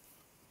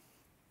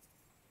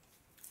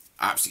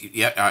 Absolutely.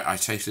 Yeah, I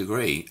totally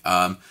agree.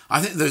 I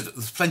think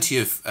there's plenty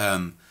of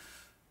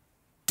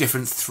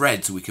different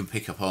threads we can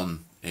pick up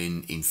on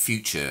in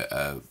future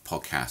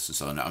podcasts and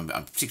so on. I'm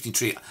particularly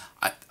intrigued.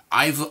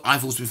 I've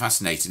always been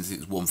fascinated. I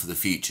think it's one for the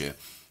future.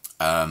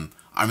 I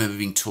remember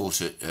being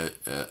taught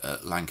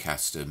at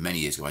Lancaster many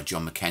years ago by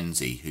John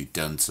Mackenzie, who'd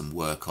done some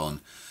work on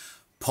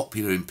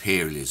popular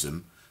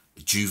imperialism,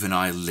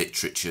 juvenile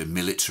literature,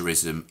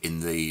 militarism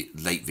in the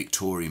late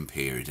Victorian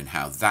period, and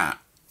how that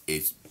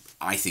is,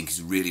 I think, is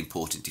a really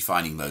important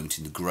defining moment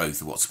in the growth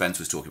of what Spence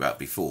was talking about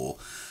before,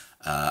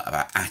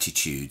 about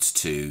attitudes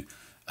to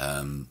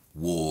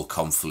war,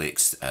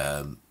 conflicts,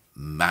 the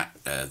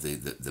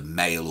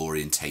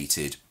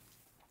male-orientated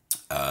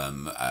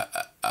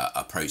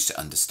approach to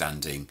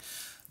understanding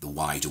the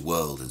wider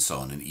world and so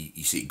on. And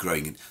you see it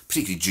growing in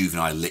particularly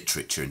juvenile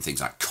literature and things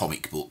like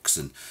comic books,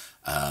 and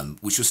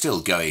which were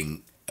still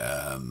going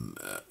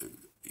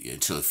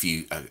until a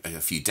few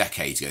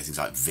decades ago. Things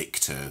like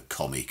Victor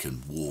comic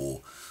and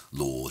War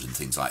Lord and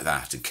things like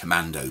that, and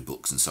commando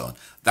books and so on.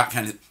 That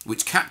kind of,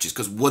 which captures,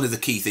 because one of the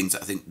key things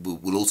that I think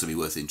will also be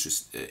worth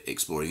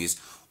exploring is,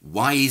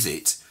 why is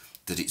it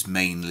that it's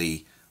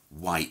mainly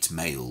white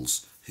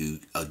males who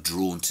are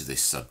drawn to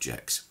this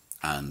subject,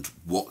 and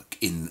what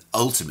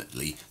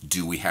ultimately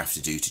do we have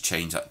to do to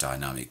change that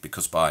dynamic?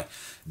 Because by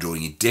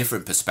drawing in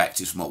different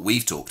perspectives from what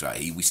we've talked about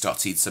here, we start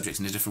to see the subject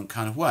in a different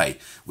kind of way,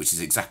 which is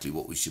exactly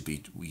what we should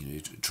be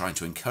trying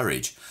to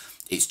encourage.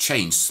 It's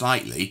changed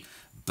slightly,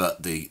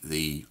 but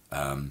the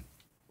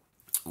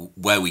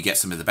where we get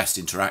some of the best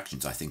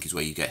interactions, I think, is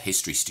where you get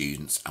history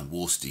students and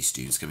war studies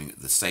students coming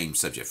at the same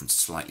subject from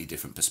slightly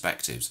different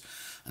perspectives,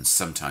 and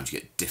sometimes you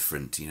get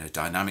different,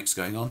 dynamics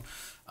going on,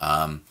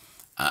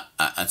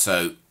 and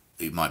so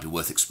it might be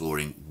worth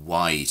exploring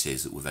why it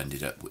is that we've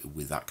ended up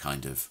with that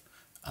kind of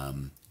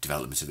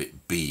development of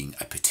it being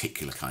a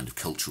particular kind of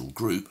cultural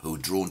group who are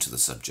drawn to the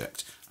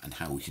subject, and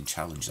how we can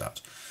challenge that.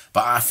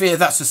 But I fear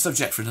that's a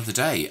subject for another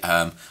day.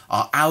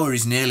 Our hour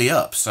is nearly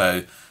up,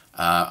 so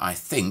I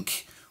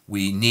think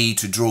we need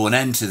to draw an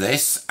end to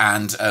this,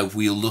 and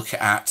we'll look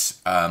at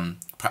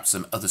perhaps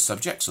some other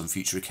subjects on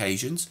future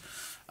occasions.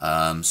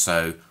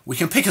 So we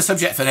can pick a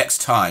subject for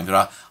next time,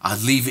 but I'll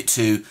leave it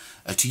to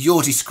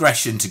your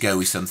discretion to go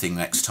with something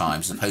next time,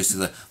 as opposed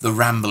to the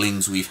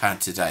ramblings we've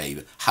had today,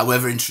 but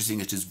however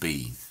interesting it has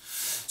been.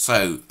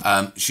 So,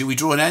 should we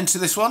draw an end to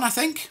this one, I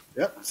think?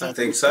 Yep. I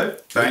think so.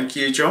 Thank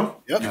you, John.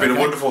 Yep. You've been a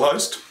wonderful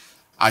host.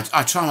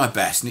 I try my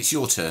best, and it's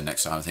your turn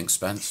next time, I think,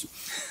 Spence.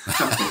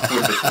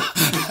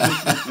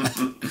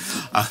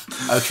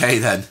 Okay,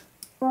 then.